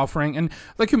that it was offering. And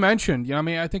like you mentioned,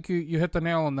 I think you hit the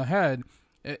nail on the head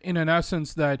in an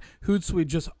essence that Hootsuite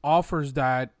just offers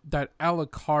that a la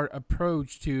carte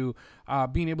approach to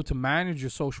being able to manage your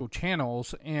social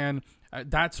channels. And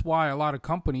that's why a lot of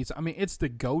companies, it's the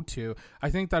go-to.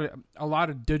 I think that a lot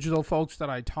of digital folks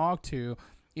that I talk to,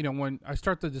 when I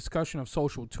start the discussion of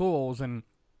social tools and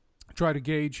try to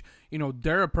gauge,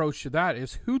 their approach to that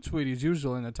is Hootsuite is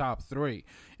usually in the top 3.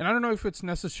 And I don't know if it's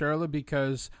necessarily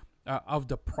because of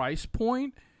the price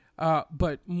point,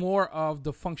 but more of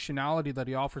the functionality that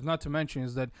he offers. Not to mention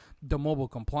is that the mobile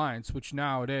compliance, which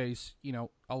nowadays,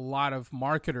 a lot of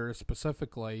marketers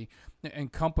specifically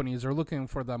and companies are looking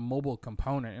for the mobile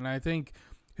component. And I think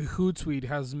Hootsuite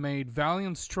has made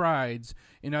valiant strides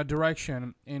in that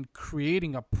direction in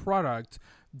creating a product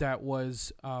that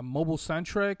was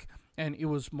mobile-centric, and it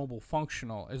was mobile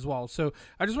functional as well. So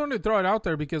I just wanted to throw it out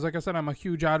there because, like I said, I'm a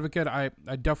huge advocate. I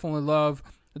definitely love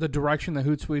the direction that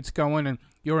Hootsuite's going, and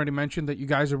you already mentioned that you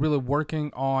guys are really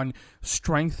working on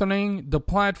strengthening the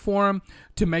platform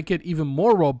to make it even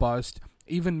more robust,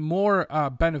 even more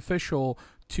beneficial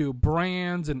to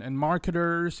brands and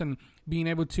marketers, and being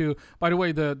able to, by the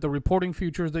way, the reporting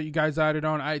features that you guys added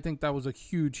on, I think that was a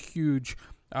huge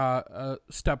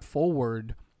step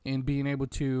forward in being able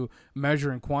to measure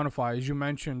and quantify. As you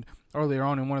mentioned earlier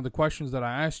on in one of the questions that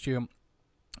I asked you,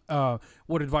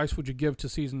 what advice would you give to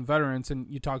seasoned veterans? And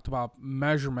you talked about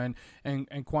measurement and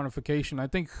quantification. I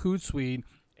think Hootsuite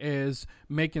is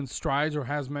making strides or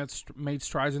has made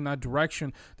strides in that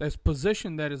direction. That's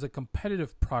positioned that as a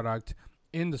competitive product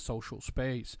in the social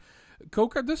space.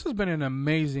 Coca, this has been an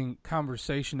amazing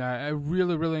conversation. I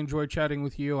really, really enjoyed chatting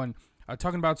with you and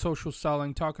talking about social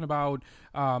selling, talking about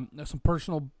some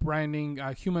personal branding,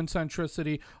 human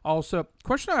centricity. Also,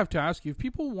 question I have to ask you, if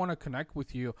people want to connect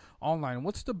with you online,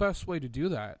 what's the best way to do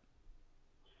that?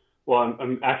 Well,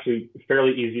 I'm actually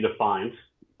fairly easy to find.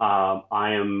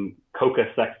 I am Coca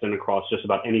Sexton across just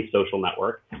about any social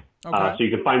network. Okay. So you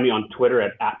can find me on Twitter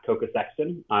at Coca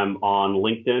Sexton. I'm on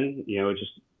LinkedIn,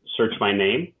 just search my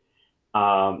name.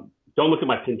 Don't look at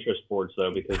my Pinterest boards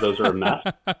though, because those are a mess.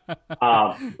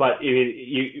 But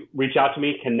you reach out to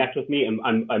me, connect with me.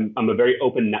 I'm a very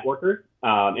open networker,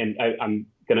 and I'm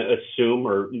going to assume,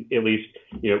 or at least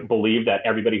believe that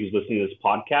everybody who's listening to this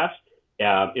podcast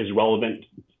is relevant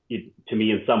to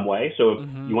me in some way. So if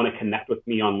you want to connect with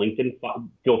me on LinkedIn,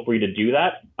 feel free to do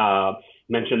that.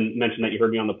 Mention that you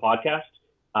heard me on the podcast,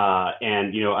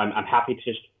 and I'm happy to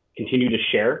just continue to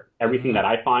share everything that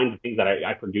I find, the things that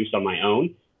I produce on my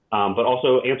own. But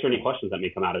also answer any questions that may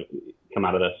come out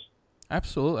of this.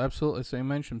 Absolutely. So you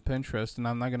mentioned Pinterest, and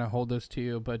I'm not going to hold this to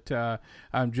you, but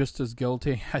I'm just as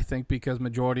guilty, I think, because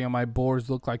majority of my boards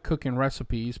look like cooking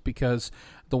recipes because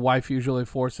the wife usually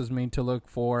forces me to look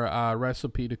for a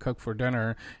recipe to cook for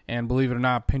dinner, and believe it or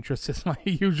not, Pinterest is my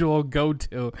usual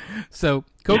go-to. So,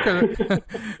 Coca,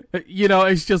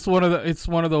 it's just one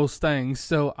of those things.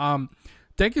 So,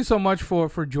 thank you so much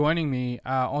for joining me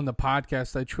on the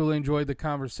podcast. I truly enjoyed the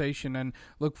conversation and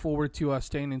look forward to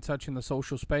staying in touch in the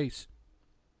social space.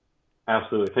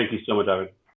 Absolutely. Thank you so much, David.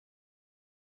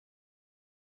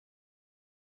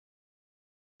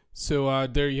 So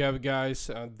there you have it, guys.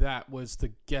 That was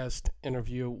the guest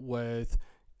interview with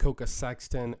Coca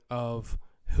Sexton of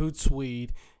Hootsuite.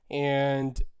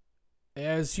 And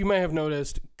as you may have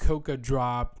noticed, Coca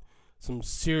dropped some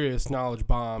serious knowledge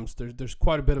bombs. There's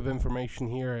quite a bit of information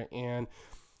here, and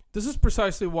this is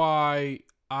precisely why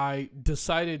I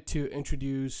decided to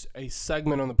introduce a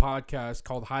segment on the podcast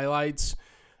called Highlights.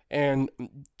 And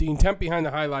the intent behind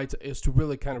the highlights is to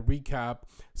really kind of recap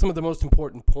some of the most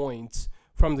important points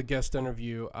from the guest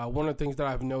interview. One of the things that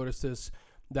I've noticed is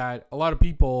that a lot of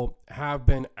people have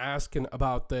been asking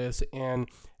about this and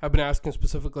have been asking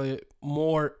specifically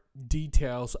more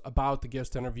details about the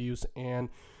guest interviews. And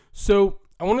so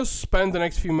I want to spend the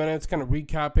next few minutes kind of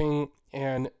recapping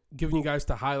and giving you guys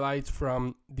the highlights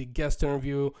from the guest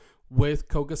interview with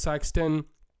Coca Sexton.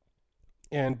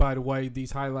 And by the way,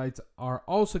 these highlights are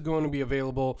also going to be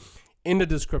available in the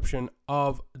description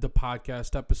of the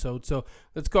podcast episode. So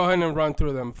let's go ahead and run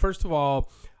through them. First of all,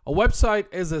 a website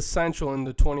is essential in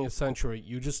the 20th century.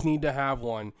 You just need to have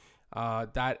one.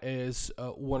 That is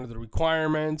one of the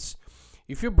requirements.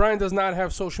 If your brand does not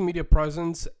have social media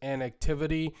presence and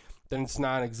activity, then it's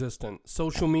non-existent.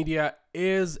 Social media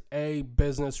is a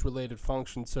business-related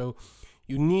function, so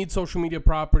you need social media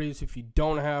properties. If you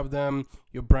don't have them,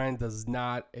 your brand does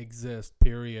not exist,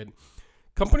 period.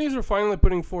 Companies are finally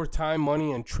putting forth time,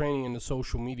 money, and training into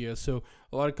social media. So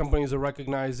a lot of companies are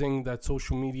recognizing that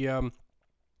social media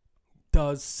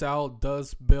does sell,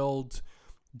 does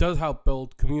help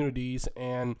build communities,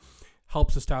 and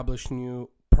helps establish new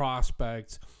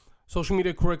prospects. Social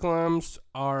media curriculums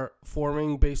are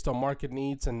forming based on market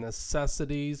needs and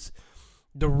necessities.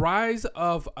 The rise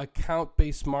of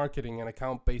account-based marketing and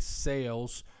account-based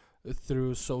sales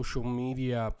through social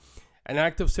media. An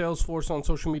active sales force on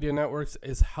social media networks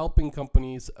is helping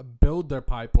companies build their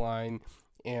pipeline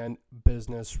and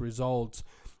business results.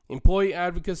 Employee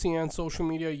advocacy and social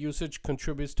media usage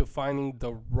contributes to finding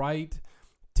the right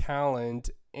talent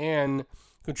and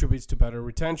contributes to better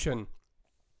retention.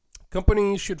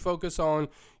 Companies should focus on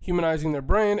humanizing their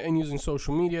brand and using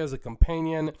social media as a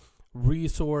companion,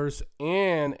 resource,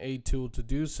 and a tool to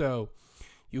do so.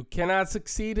 You cannot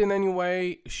succeed in any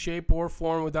way, shape, or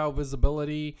form without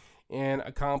visibility and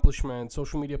accomplishment.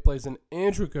 Social media plays an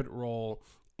intricate role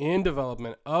in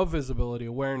development of visibility,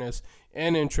 awareness,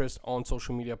 and interest on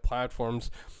social media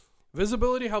platforms.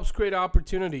 Visibility helps create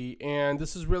opportunity, and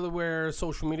this is really where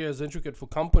social media is intricate for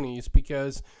companies,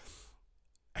 because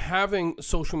having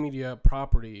social media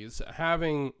properties,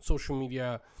 having social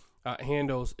media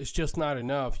handles is just not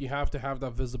enough. You have to have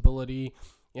that visibility.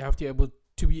 You have to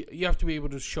be able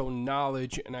to show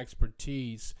knowledge and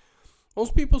expertise.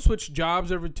 Most people switch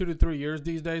jobs every 2 to 3 years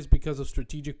these days because of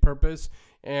strategic purpose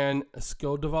and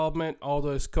skill development.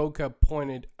 Although, as Coca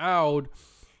pointed out,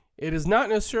 it is not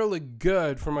necessarily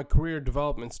good from a career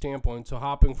development standpoint. So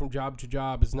hopping from job to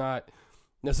job is not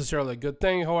necessarily a good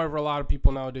thing. However, a lot of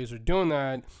people nowadays are doing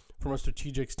that from a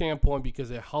strategic standpoint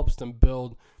because it helps them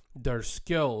build their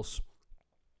skills.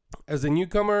 As a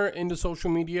newcomer into social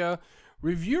media,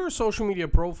 review your social media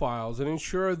profiles and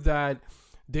ensure that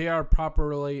they are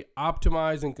properly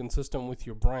optimized and consistent with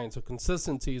your brand. So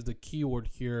consistency is the key word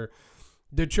here.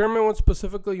 Determine what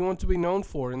specifically you want to be known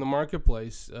for in the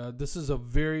marketplace. This is a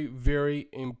very, very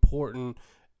important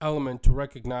element to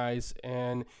recognize,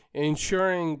 and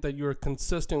ensuring that you're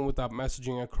consistent with that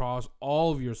messaging across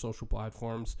all of your social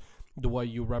platforms, the way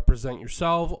you represent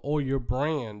yourself or your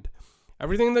brand.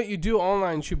 Everything that you do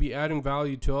online should be adding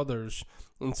value to others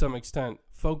in some extent.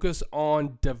 Focus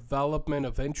on development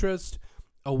of interest,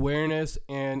 awareness,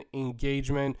 and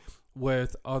engagement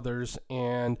with others.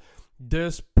 And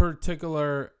this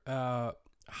particular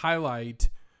highlight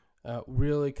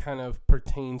really kind of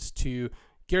pertains to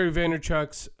Gary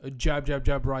Vaynerchuk's Jab, Jab,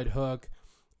 Jab, Right Hook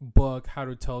book, How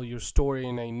to Tell Your Story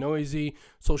in a Noisy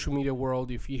Social Media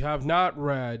World. If you have not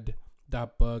read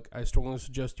that book, I strongly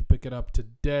suggest you pick it up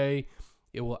today.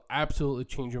 It will absolutely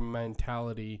change your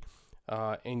mentality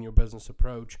and your business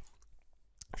approach.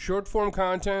 Short form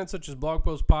content such as blog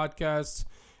posts, podcasts,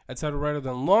 etc., rather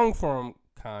than long form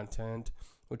content,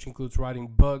 which includes writing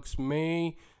books,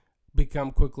 may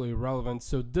become quickly irrelevant.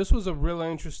 So this was a really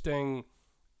interesting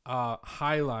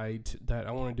highlight that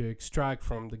I wanted to extract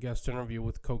from the guest interview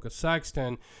with Coca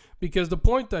Sexton, because the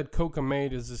point that Coca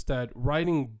made is that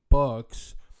writing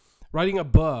a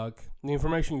book, the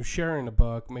information you share in a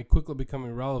book may quickly become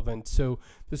irrelevant. So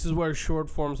this is where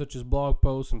short forms such as blog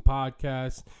posts and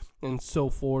podcasts and so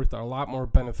forth are a lot more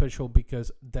beneficial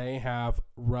because they have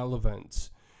relevance.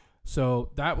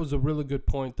 So that was a really good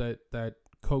point that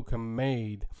Coca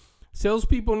made.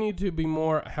 Salespeople need to be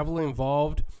more heavily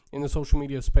involved in the social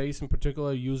media space, in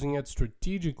particular using it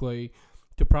strategically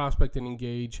to prospect and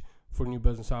engage for new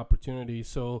business opportunities.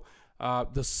 So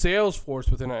the sales force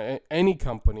within any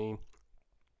company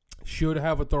should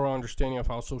have a thorough understanding of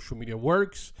how social media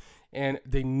works, and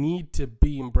they need to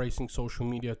be embracing social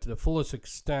media to the fullest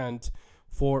extent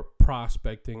for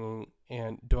prospecting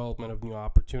and development of new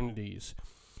opportunities.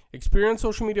 Experienced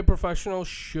social media professionals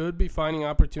should be finding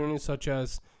opportunities such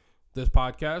as this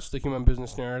podcast, The Human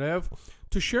Business Narrative,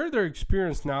 to share their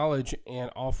experience, knowledge,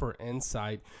 and offer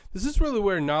insight. This is really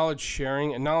where knowledge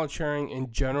sharing in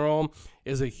general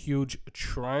is a huge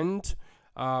trend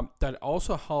that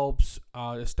also helps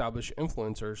establish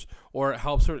influencers, or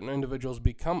help certain individuals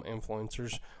become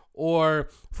influencers, or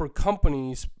for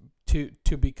companies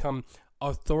to become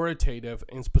authoritative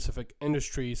in specific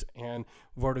industries and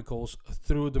verticals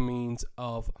through the means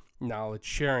of knowledge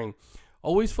sharing.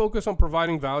 Always focus on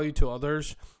providing value to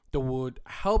others that would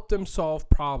help them solve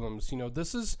problems.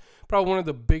 This is probably one of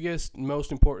the biggest,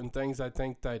 most important things I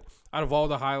think that out of all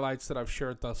the highlights that I've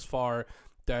shared thus far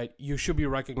that you should be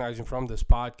recognizing from this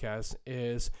podcast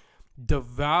is the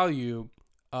value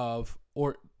of,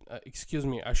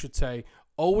 I should say,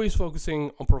 always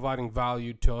focusing on providing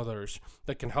value to others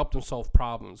that can help them solve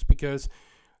problems, because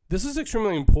this is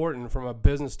extremely important from a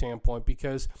business standpoint,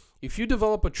 because if you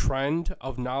develop a trend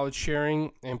of knowledge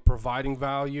sharing and providing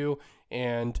value,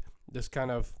 and this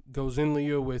kind of goes in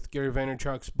you with Gary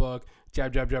Vaynerchuk's book,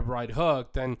 Jab, Jab, Jab, Right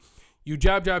Hook, then you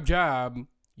jab, jab, jab,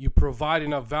 you provide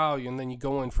enough value, and then you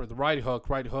go in for the right hook.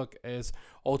 Right hook is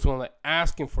ultimately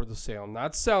asking for the sale,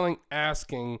 not selling,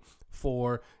 asking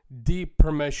for deep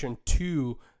permission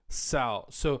to sell.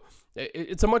 So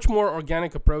it's a much more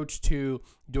organic approach to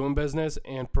doing business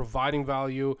and providing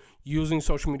value, using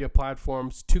social media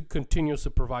platforms to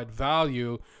continuously provide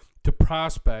value to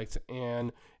prospects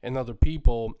and other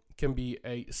people can be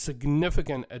a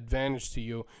significant advantage to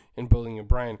you in building your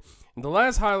brand. And the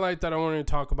last highlight that I wanted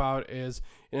to talk about is,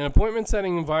 in an appointment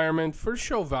setting environment, first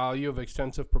show value of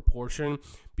extensive proportion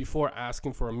before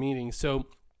asking for a meeting. So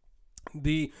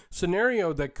the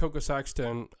scenario that Coco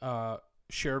Sexton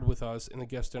shared with us in the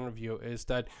guest interview is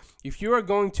that if you're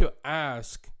going to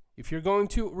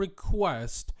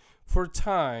request for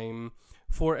time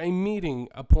for a meeting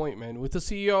appointment with the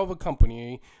CEO of a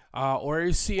company or a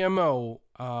CMO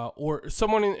or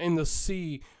someone in the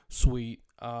C-suite,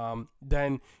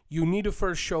 then you need to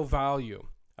first show value.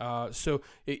 So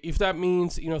if that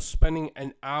means spending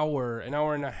an hour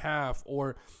and a half,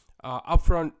 or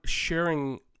upfront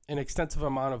sharing an extensive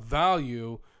amount of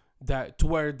value, that to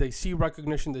where they see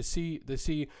recognition, they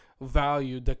see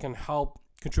value that can help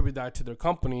contribute that to their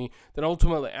company, then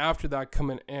ultimately after that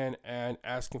coming in and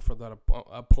asking for that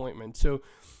appointment. So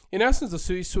in essence, the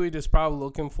C-suite is probably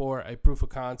looking for a proof of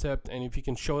concept, and if you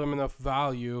can show them enough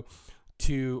value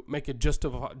to make it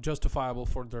justifiable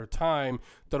for their time,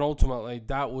 then ultimately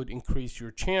that would increase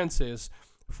your chances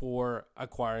for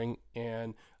acquiring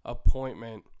an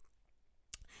appointment.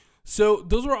 So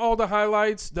those were all the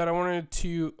highlights that I wanted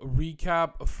to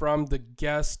recap from the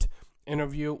guest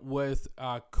interview with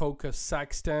Coco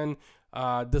Sexton.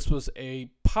 This was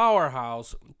a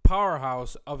powerhouse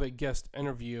of a guest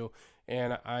interview,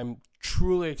 and I'm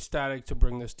truly ecstatic to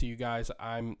bring this to you guys.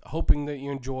 I'm hoping that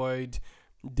you enjoyed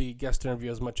the guest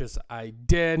interview as much as I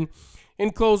did.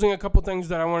 In closing, a couple things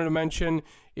that I wanted to mention.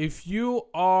 If you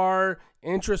are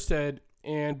interested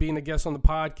and being a guest on the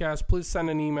podcast, please send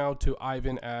an email to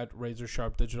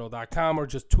ivan@razorsharpdigital.com, or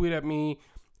just tweet at me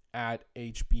at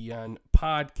HBN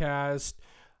Podcast.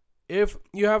 If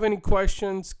you have any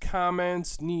questions,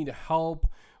 comments, need help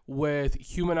with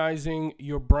humanizing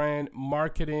your brand,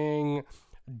 marketing,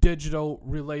 digital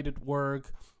related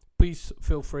work, please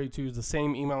feel free to use the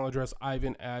same email address,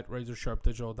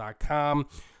 ivan@razorsharpdigital.com,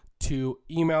 to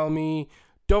email me.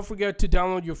 Don't forget to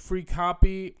download your free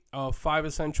copy of 5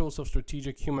 Essentials of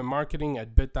Strategic Human Marketing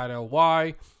at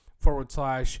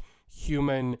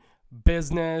bit.ly/human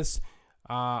business.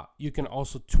 You can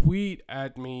also tweet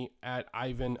at me at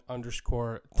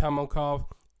Ivan_Temelkov.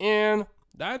 And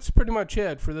that's pretty much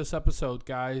it for this episode,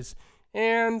 guys.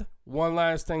 And one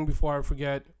last thing before I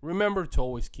forget, remember to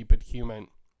always keep it human.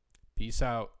 Peace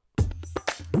out.